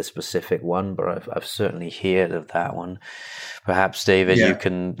find the specific one, but I've certainly heard of that one. Perhaps, David, you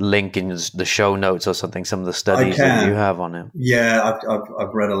can link in the show notes or something some of the studies that you have on it. Yeah,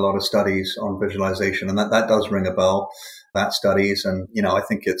 I've read a lot of studies on visualization, and that does ring a bell. That studies, and, you know, I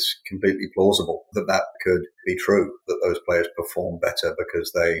think it's completely plausible that could be true, that those players perform better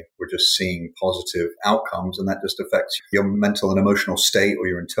because they were just seeing positive outcomes, and that just affects your mental and emotional state, or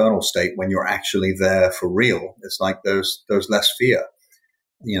your internal state, when you're actually there for real. It's like there's less fear,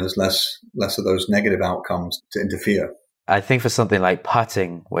 you know, there's less of those negative outcomes to interfere. I think for something like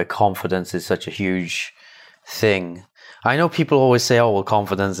putting, where confidence is such a huge thing, I know people always say, oh, well,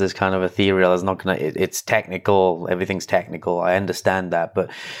 confidence is kind of ethereal. It's technical. Everything's technical. I understand that. But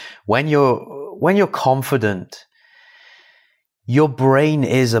when you're confident, your brain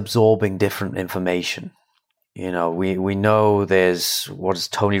is absorbing different information. You know, we know there's, what does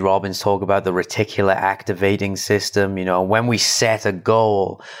Tony Robbins talk about? The reticular activating system. You know, when we set a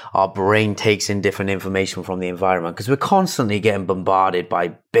goal, our brain takes in different information from the environment, because we're constantly getting bombarded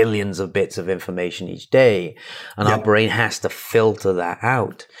by billions of bits of information each day, and our brain has to filter that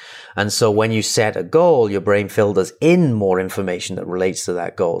out. And so when you set a goal, your brain filters in more information that relates to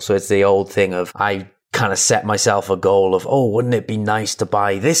that goal. So it's the old thing of, I kind of set myself a goal of, oh, wouldn't it be nice to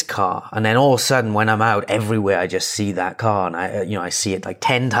buy this car? And then all of a sudden, when I'm out everywhere, I just see that car, and I see it like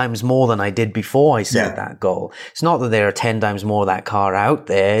 10 times more than I did before I set that goal. It's not that there are 10 times more of that car out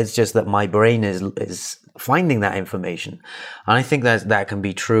there. It's just that my brain is finding that information. And I think that can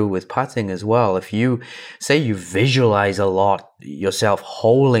be true with putting as well. If you say you visualize a lot yourself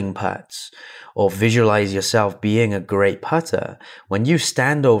holing putts, or visualize yourself being a great putter, when you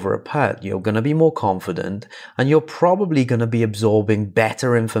stand over a putt, you're going to be more confident, and you're probably going to be absorbing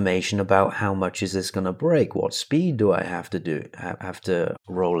better information about how much is this going to break, what speed do I have to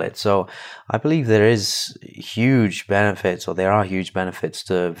roll it. So I believe there are huge benefits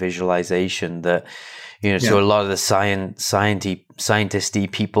to visualization that, you know, so a lot of the scientisty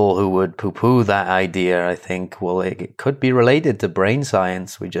people who would poo-poo that idea, I think, well, it could be related to brain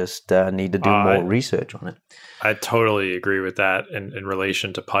science. We just need to do more research on it. I totally agree with that in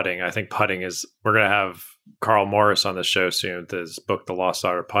relation to putting. I think putting is, we're going to have Carl Morris on the show soon with his book, The Lost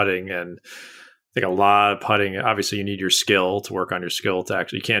Art of Putting. And think a lot of putting, obviously you need your skill to work on your skill to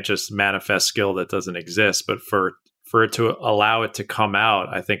actually, you can't just manifest skill that doesn't exist, but for it to allow it to come out,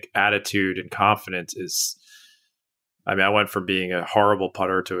 I think attitude and confidence is, I mean, I went from being a horrible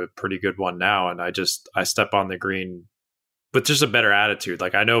putter to a pretty good one now. And I step on the green with just a better attitude.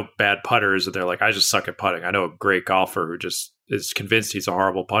 Like I know bad putters and they're like, I just suck at putting. I know a great golfer who just is convinced he's a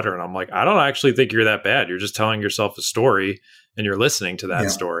horrible putter. And I'm like, I don't actually think you're that bad. You're just telling yourself a story and you're listening to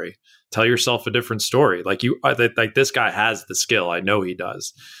that story. Tell yourself a different story. Like this guy has the skill. I know he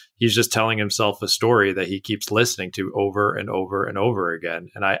does. He's just telling himself a story that he keeps listening to over and over and over again.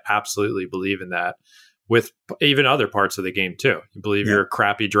 And I absolutely believe in that with even other parts of the game too. You believe you're a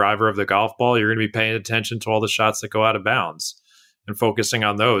crappy driver of the golf ball, you're going to be paying attention to all the shots that go out of bounds and focusing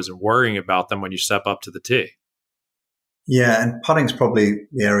on those and worrying about them when you step up to the tee. Yeah, and putting's probably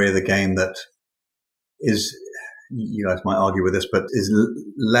the area of the game that is, you guys might argue with this, but is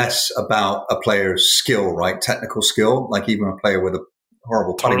less about a player's skill, right? Technical skill. Like even a player with a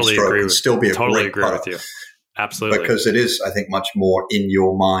horrible putting stroke can still be a great putter. With you. Absolutely. Because it is, I think, much more in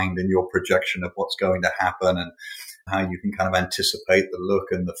your mind and your projection of what's going to happen and how you can kind of anticipate the look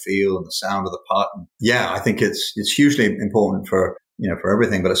and the feel and the sound of the putt. And I think it's hugely important for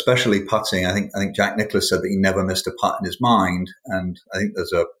everything, but especially putting. I think Jack Nicklaus said that he never missed a putt in his mind. And I think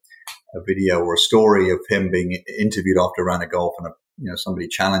there's a video or a story of him being interviewed after a round of golf and somebody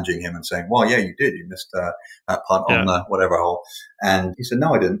challenging him and saying, well, yeah, you did. You missed that putt on the whatever hole. And he said,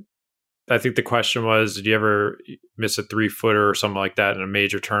 no, I didn't. I think the question was, did you ever miss a 3-footer or something like that in a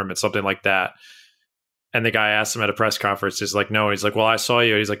major tournament, something like that? And the guy asked him at a press conference, he's like, no. And he's like, well, I saw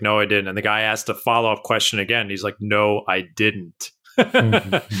you. He's like, no, I didn't. And the guy asked a follow-up question again. He's like, no, I didn't.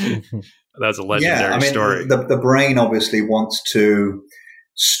 That's a legendary story. The brain obviously wants to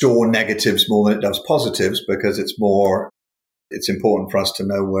store negatives more than it does positives because it's important for us to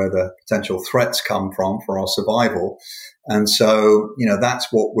know where the potential threats come from for our survival. And so, that's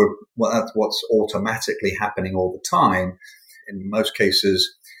what's automatically happening all the time. In most cases,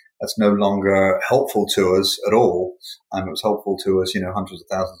 that's no longer helpful to us at all. It was helpful to us, hundreds of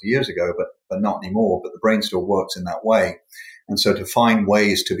thousands of years ago, but not anymore. But the brain still works in that way. And so to find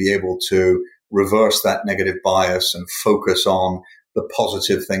ways to be able to reverse that negative bias and focus on the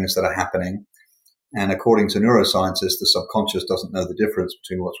positive things that are happening. And according to neuroscientists, the subconscious doesn't know the difference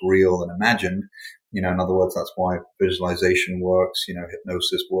between what's real and imagined. In other words, that's why visualization works,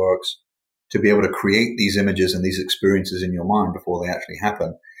 hypnosis works. To be able to create these images and these experiences in your mind before they actually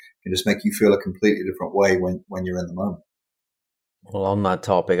happen can just make you feel a completely different way when you're in the moment. Well, on that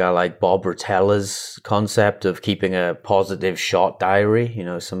topic, I like Bob Rotella's concept of keeping a positive shot diary,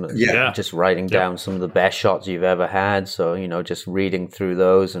 just writing down some of the best shots you've ever had. So, just reading through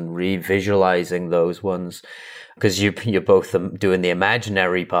those and re-visualizing those ones, because you're both doing the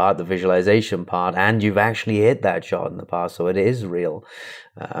imaginary part, the visualization part, and you've actually hit that shot in the past. So it is real.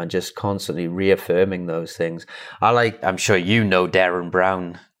 And just constantly reaffirming those things. I'm sure Darren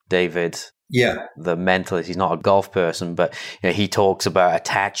Brown, David. Yeah. The mentalist. He's not a golf person, but he talks about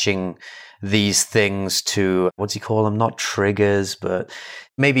attaching these things to, what's he call them? Not triggers, but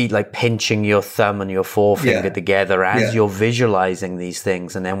maybe like pinching your thumb and your forefinger together as you're visualizing these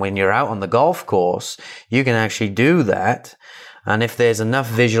things. And then when you're out on the golf course, you can actually do that. And if there's enough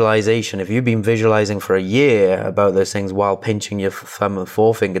visualization, if you've been visualizing for a year about those things while pinching your thumb and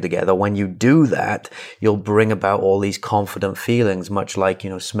forefinger together, when you do that, you'll bring about all these confident feelings, much like,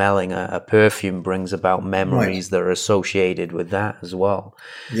 smelling a perfume brings about memories that are associated with that as well.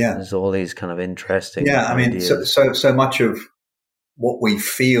 Yeah. There's all these kind of interesting ideas. So much of what we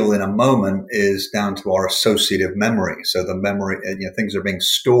feel in a moment is down to our associative memory. So the memory, things are being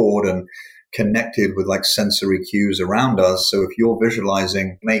stored and connected with like sensory cues around us. So if you're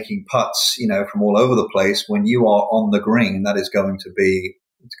visualizing making putts, from all over the place, when you are on the green, there's going to be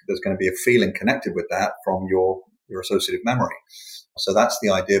a feeling connected with that from your associative memory. So that's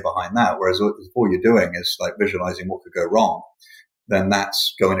the idea behind that. Whereas if all you're doing is like visualizing what could go wrong, then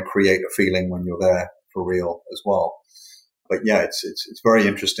that's going to create a feeling when you're there for real as well. But yeah, it's very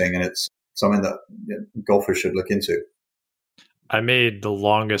interesting, and it's something that golfers should look into. I made the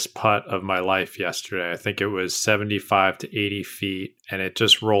longest putt of my life yesterday. I think it was 75 to 80 feet, and it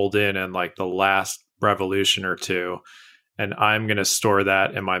just rolled in like the last revolution or two. And I'm going to store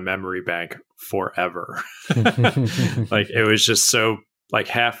that in my memory bank forever. Like it was just so like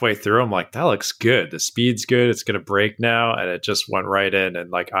halfway through, I'm like, that looks good. The speed's good. It's going to break now. And it just went right in.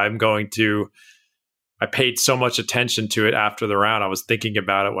 And like, I paid so much attention to it after the round. I was thinking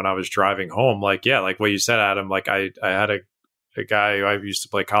about it when I was driving home. Like, yeah, like what you said, Adam, like I had a guy who I used to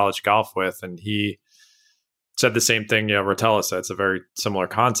play college golf with, and he said the same thing, Rotella said. It's a very similar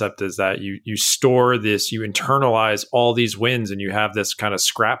concept, is that you store this, you internalize all these wins, and you have this kind of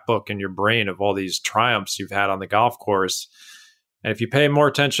scrapbook in your brain of all these triumphs you've had on the golf course. And if you pay more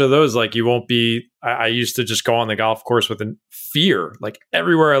attention to those, like you won't be, I used to just go on the golf course with a fear. Like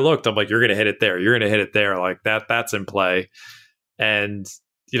everywhere I looked, I'm like, you're going to hit it there. You're going to hit it there. Like that's in play. And,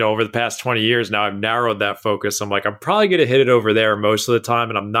 over the past 20 years now, I've narrowed that focus. I'm like, I'm probably going to hit it over there most of the time.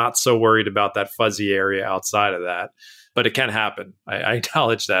 And I'm not so worried about that fuzzy area outside of that, but it can happen. I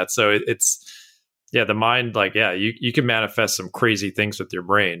acknowledge that. So it's, the mind, you can manifest some crazy things with your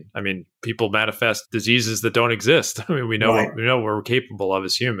brain. I mean, people manifest diseases that don't exist. I mean, we know what we're capable of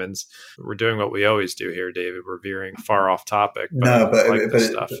as humans. We're doing what we always do here, David. We're veering far off topic. But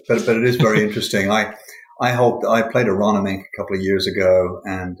it is very interesting. I played Aronimink a couple of years ago,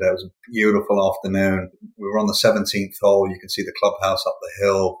 and it was a beautiful afternoon. We were on the 17th hole. You can see the clubhouse up the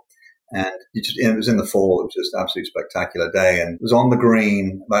hill. And it was in the fall. It was just an absolutely spectacular day. And it was on the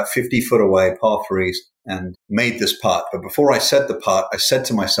green, about 50 foot away, par threes, and made this putt. But before I said the putt, I said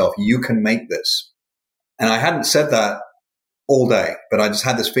to myself, you can make this. And I hadn't said that all day, but I just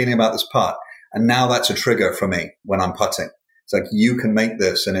had this feeling about this putt. And now that's a trigger for me when I'm putting. It's like, you can make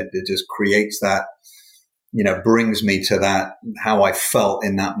this. And it just creates that, brings me to that, how I felt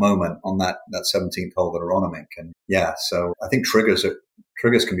in that moment on that 17th hole at Aronimink. And so I think triggers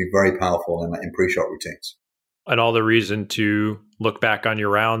can be very powerful in pre-shot routines. And all the reason to look back on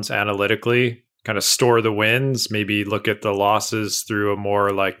your rounds analytically, kind of store the wins, maybe look at the losses through a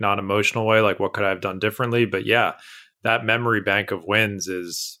more like non-emotional way, like what could I have done differently? But that memory bank of wins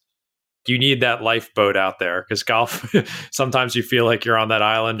is, you need that lifeboat out there, because golf, sometimes you feel like you're on that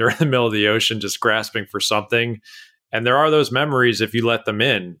island or in the middle of the ocean just grasping for something. And there are those memories, if you let them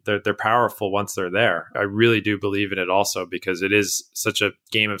in, they're powerful once they're there. I really do believe in it also, because it is such a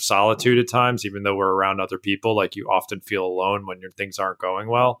game of solitude at times, even though we're around other people. Like, you often feel alone when your things aren't going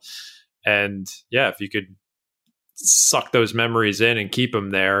well. And if you could suck those memories in and keep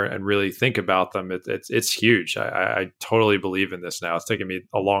them there and really think about them, it's huge. I totally believe in this now. It's taken me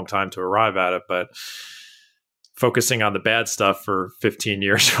a long time to arrive at it, but focusing on the bad stuff for 15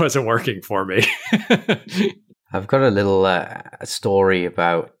 years wasn't working for me. I've got a little story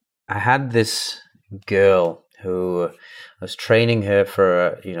about, I had this girl who I was training her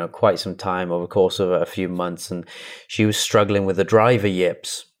for, quite some time over the course of a few months, and she was struggling with the driver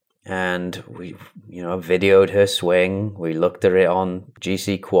yips. And we, videoed her swing. We looked at it on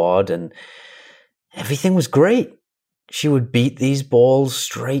GC Quad, and everything was great. She would beat these balls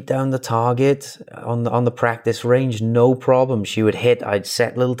straight down the target on the practice range, no problem. She would hit, I'd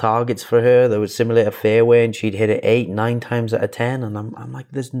set little targets for her that would simulate a fairway, and she'd hit it 8-9 times out of 10. And I'm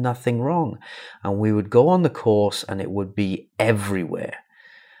like, there's nothing wrong. And we would go on the course, and it would be everywhere.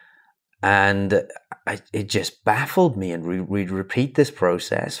 And it just baffled me, and we'd repeat this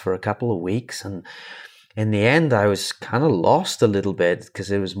process for a couple of weeks. And in the end, I was kind of lost a little bit,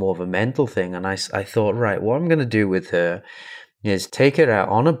 because it was more of a mental thing. And I thought, right, what I'm going to do with her is take her out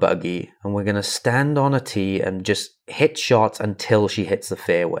on a buggy, and we're going to stand on a tee and just hit shots until she hits the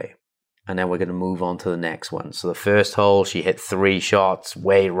fairway. And then we're going to move on to the next one. So the first hole, she hit 3 shots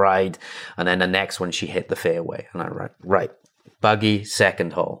way right. And then the next one, she hit the fairway. And I right, buggy,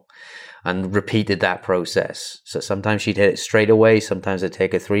 second hole. And repeated that process. So sometimes she'd hit it straight away. Sometimes it'd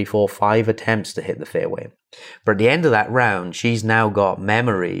take her 3, 4, 5 attempts to hit the fairway. But at the end of that round, she's now got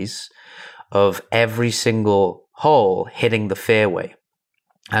memories of every single hole hitting the fairway.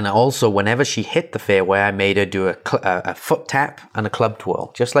 And also, whenever she hit the fairway, I made her do a foot tap and a club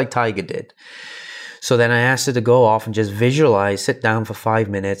twirl, just like Tiger did. So then I asked her to go off and just visualize, sit down for 5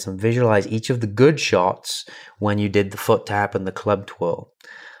 minutes and visualize each of the good shots when you did the foot tap and the club twirl.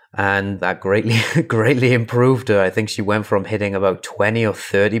 And that greatly improved her. I think she went from hitting about 20 or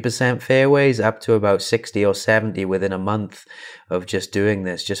 30% fairways up to about 60 or 70 within a month of just doing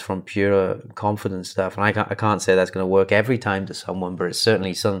this, just from pure confidence stuff. And I can't say that's going to work every time to someone, but it's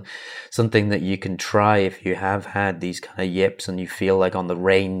certainly something that you can try if you have had these kind of yips and you feel like on the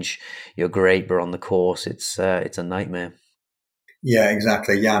range you're great, but on the course it's a nightmare. Yeah,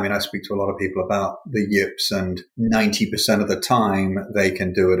 exactly. Yeah, I mean, I speak to a lot of people about the yips, and 90% of the time they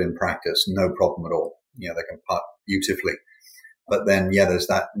can do it in practice, no problem at all. They can putt beautifully. But then, there's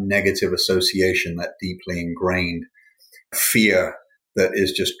that negative association, that deeply ingrained fear that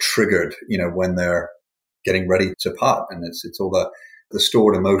is just triggered, when they're getting ready to putt. And it's all the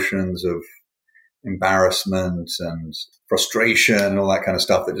stored emotions of embarrassment and frustration, all that kind of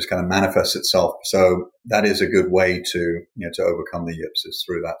stuff that just kind of manifests itself. So that is a good way to overcome the yips, is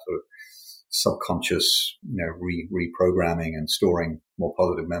through that sort of subconscious, reprogramming and storing more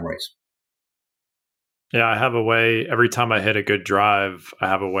positive memories. Yeah, I have a way, every time I hit a good drive, I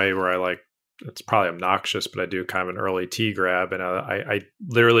have a way where I like, it's probably obnoxious, but I do kind of an early tee grab. And I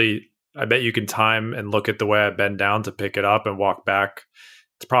literally, I bet you can time and look at the way I bend down to pick it up and walk back.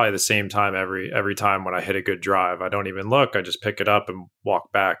 It's probably the same time every time when I hit a good drive. I don't even look, I just pick it up and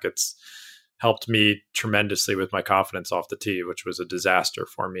walk back. It's helped me tremendously with my confidence off the tee, which was a disaster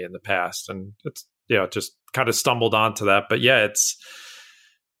for me in the past. And it's, just kind of stumbled onto that. But yeah,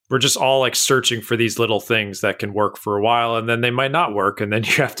 we're just all like searching for these little things that can work for a while, and then they might not work, and then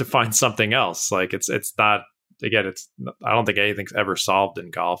you have to find something else. Like it's not, again, I don't think anything's ever solved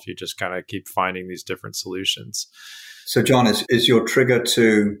in golf. You just kind of keep finding these different solutions. So John, is your trigger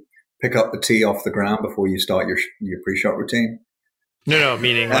to pick up the tee off the ground before you start your pre-shot routine? No,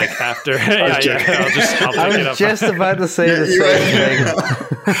 meaning like after. I'll pick it up. Just about to say the same thing.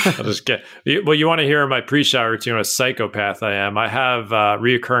 I'll just well, you want to hear my pre-shot routine? What a psychopath I am. I have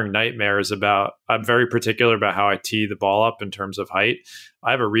reoccurring nightmares about, I'm very particular about how I tee the ball up in terms of height.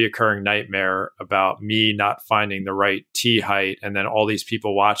 I have a reoccurring nightmare about me not finding the right tee height, and then all these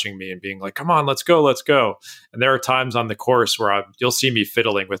people watching me and being like, come on, let's go. And there are times on the course where you'll see me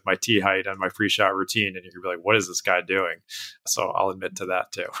fiddling with my tee height and my pre-shot routine, and you'll be like, what is this guy doing? So I'll admit to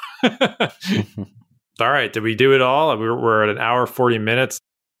that too. All right, did we do it all? We're at an hour, 40 minutes.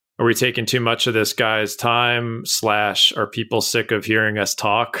 Are we taking too much of this guy's time / are people sick of hearing us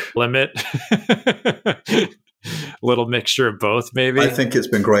talk limit? Little mixture of both, maybe. I think it's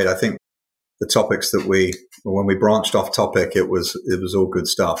been great. I think the topics that when we branched off topic, it was all good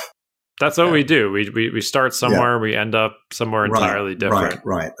stuff. That's what we do. We start somewhere, we end up somewhere entirely different.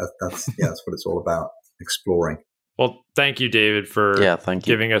 Right. That's what it's all about, exploring. Well, thank you, David, for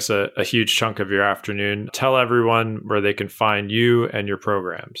giving us a huge chunk of your afternoon. Tell everyone where they can find you and your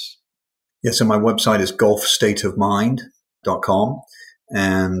programs. Yeah, so my website is golfstateofmind.com.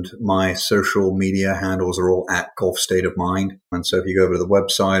 And my social media handles are all at Golf State of Mind. And so if you go over to the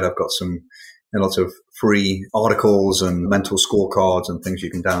website, I've got lots of free articles and mental scorecards and things you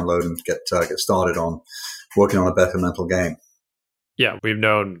can download and get started on working on a better mental game. Yeah,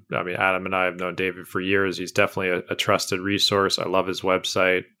 Adam and I have known David for years. He's definitely a trusted resource. I love his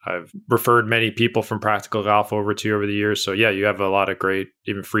website. I've referred many people from Practical Golf over to you over the years. So yeah, you have a lot of great,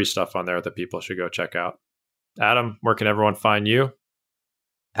 even free stuff on there that people should go check out. Adam, where can everyone find you?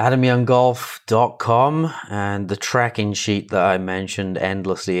 AdamYoungGolf.com, and the tracking sheet that I mentioned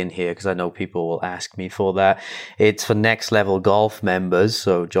endlessly in here, because I know people will ask me for that. It's for Next Level Golf members,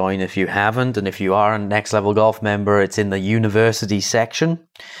 so join if you haven't. And if you are a Next Level Golf member, it's in the university section,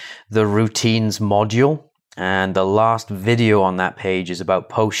 the routines module. And the last video on that page is about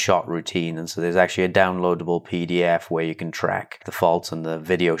post-shot routine. And so there's actually a downloadable PDF where you can track the faults, and the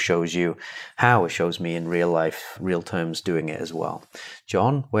video shows you how it shows me in real life, real terms doing it as well.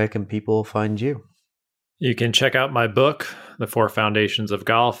 John, where can people find you? You can check out my book, The 4 Foundations of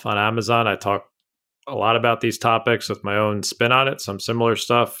Golf, on Amazon. I talk a lot about these topics with my own spin on it, some similar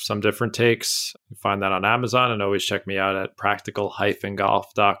stuff, some different takes. You can find that on Amazon, and always check me out at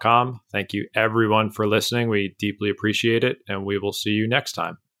practical-golf.com. Thank you everyone for listening. We deeply appreciate it, and we will see you next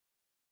time.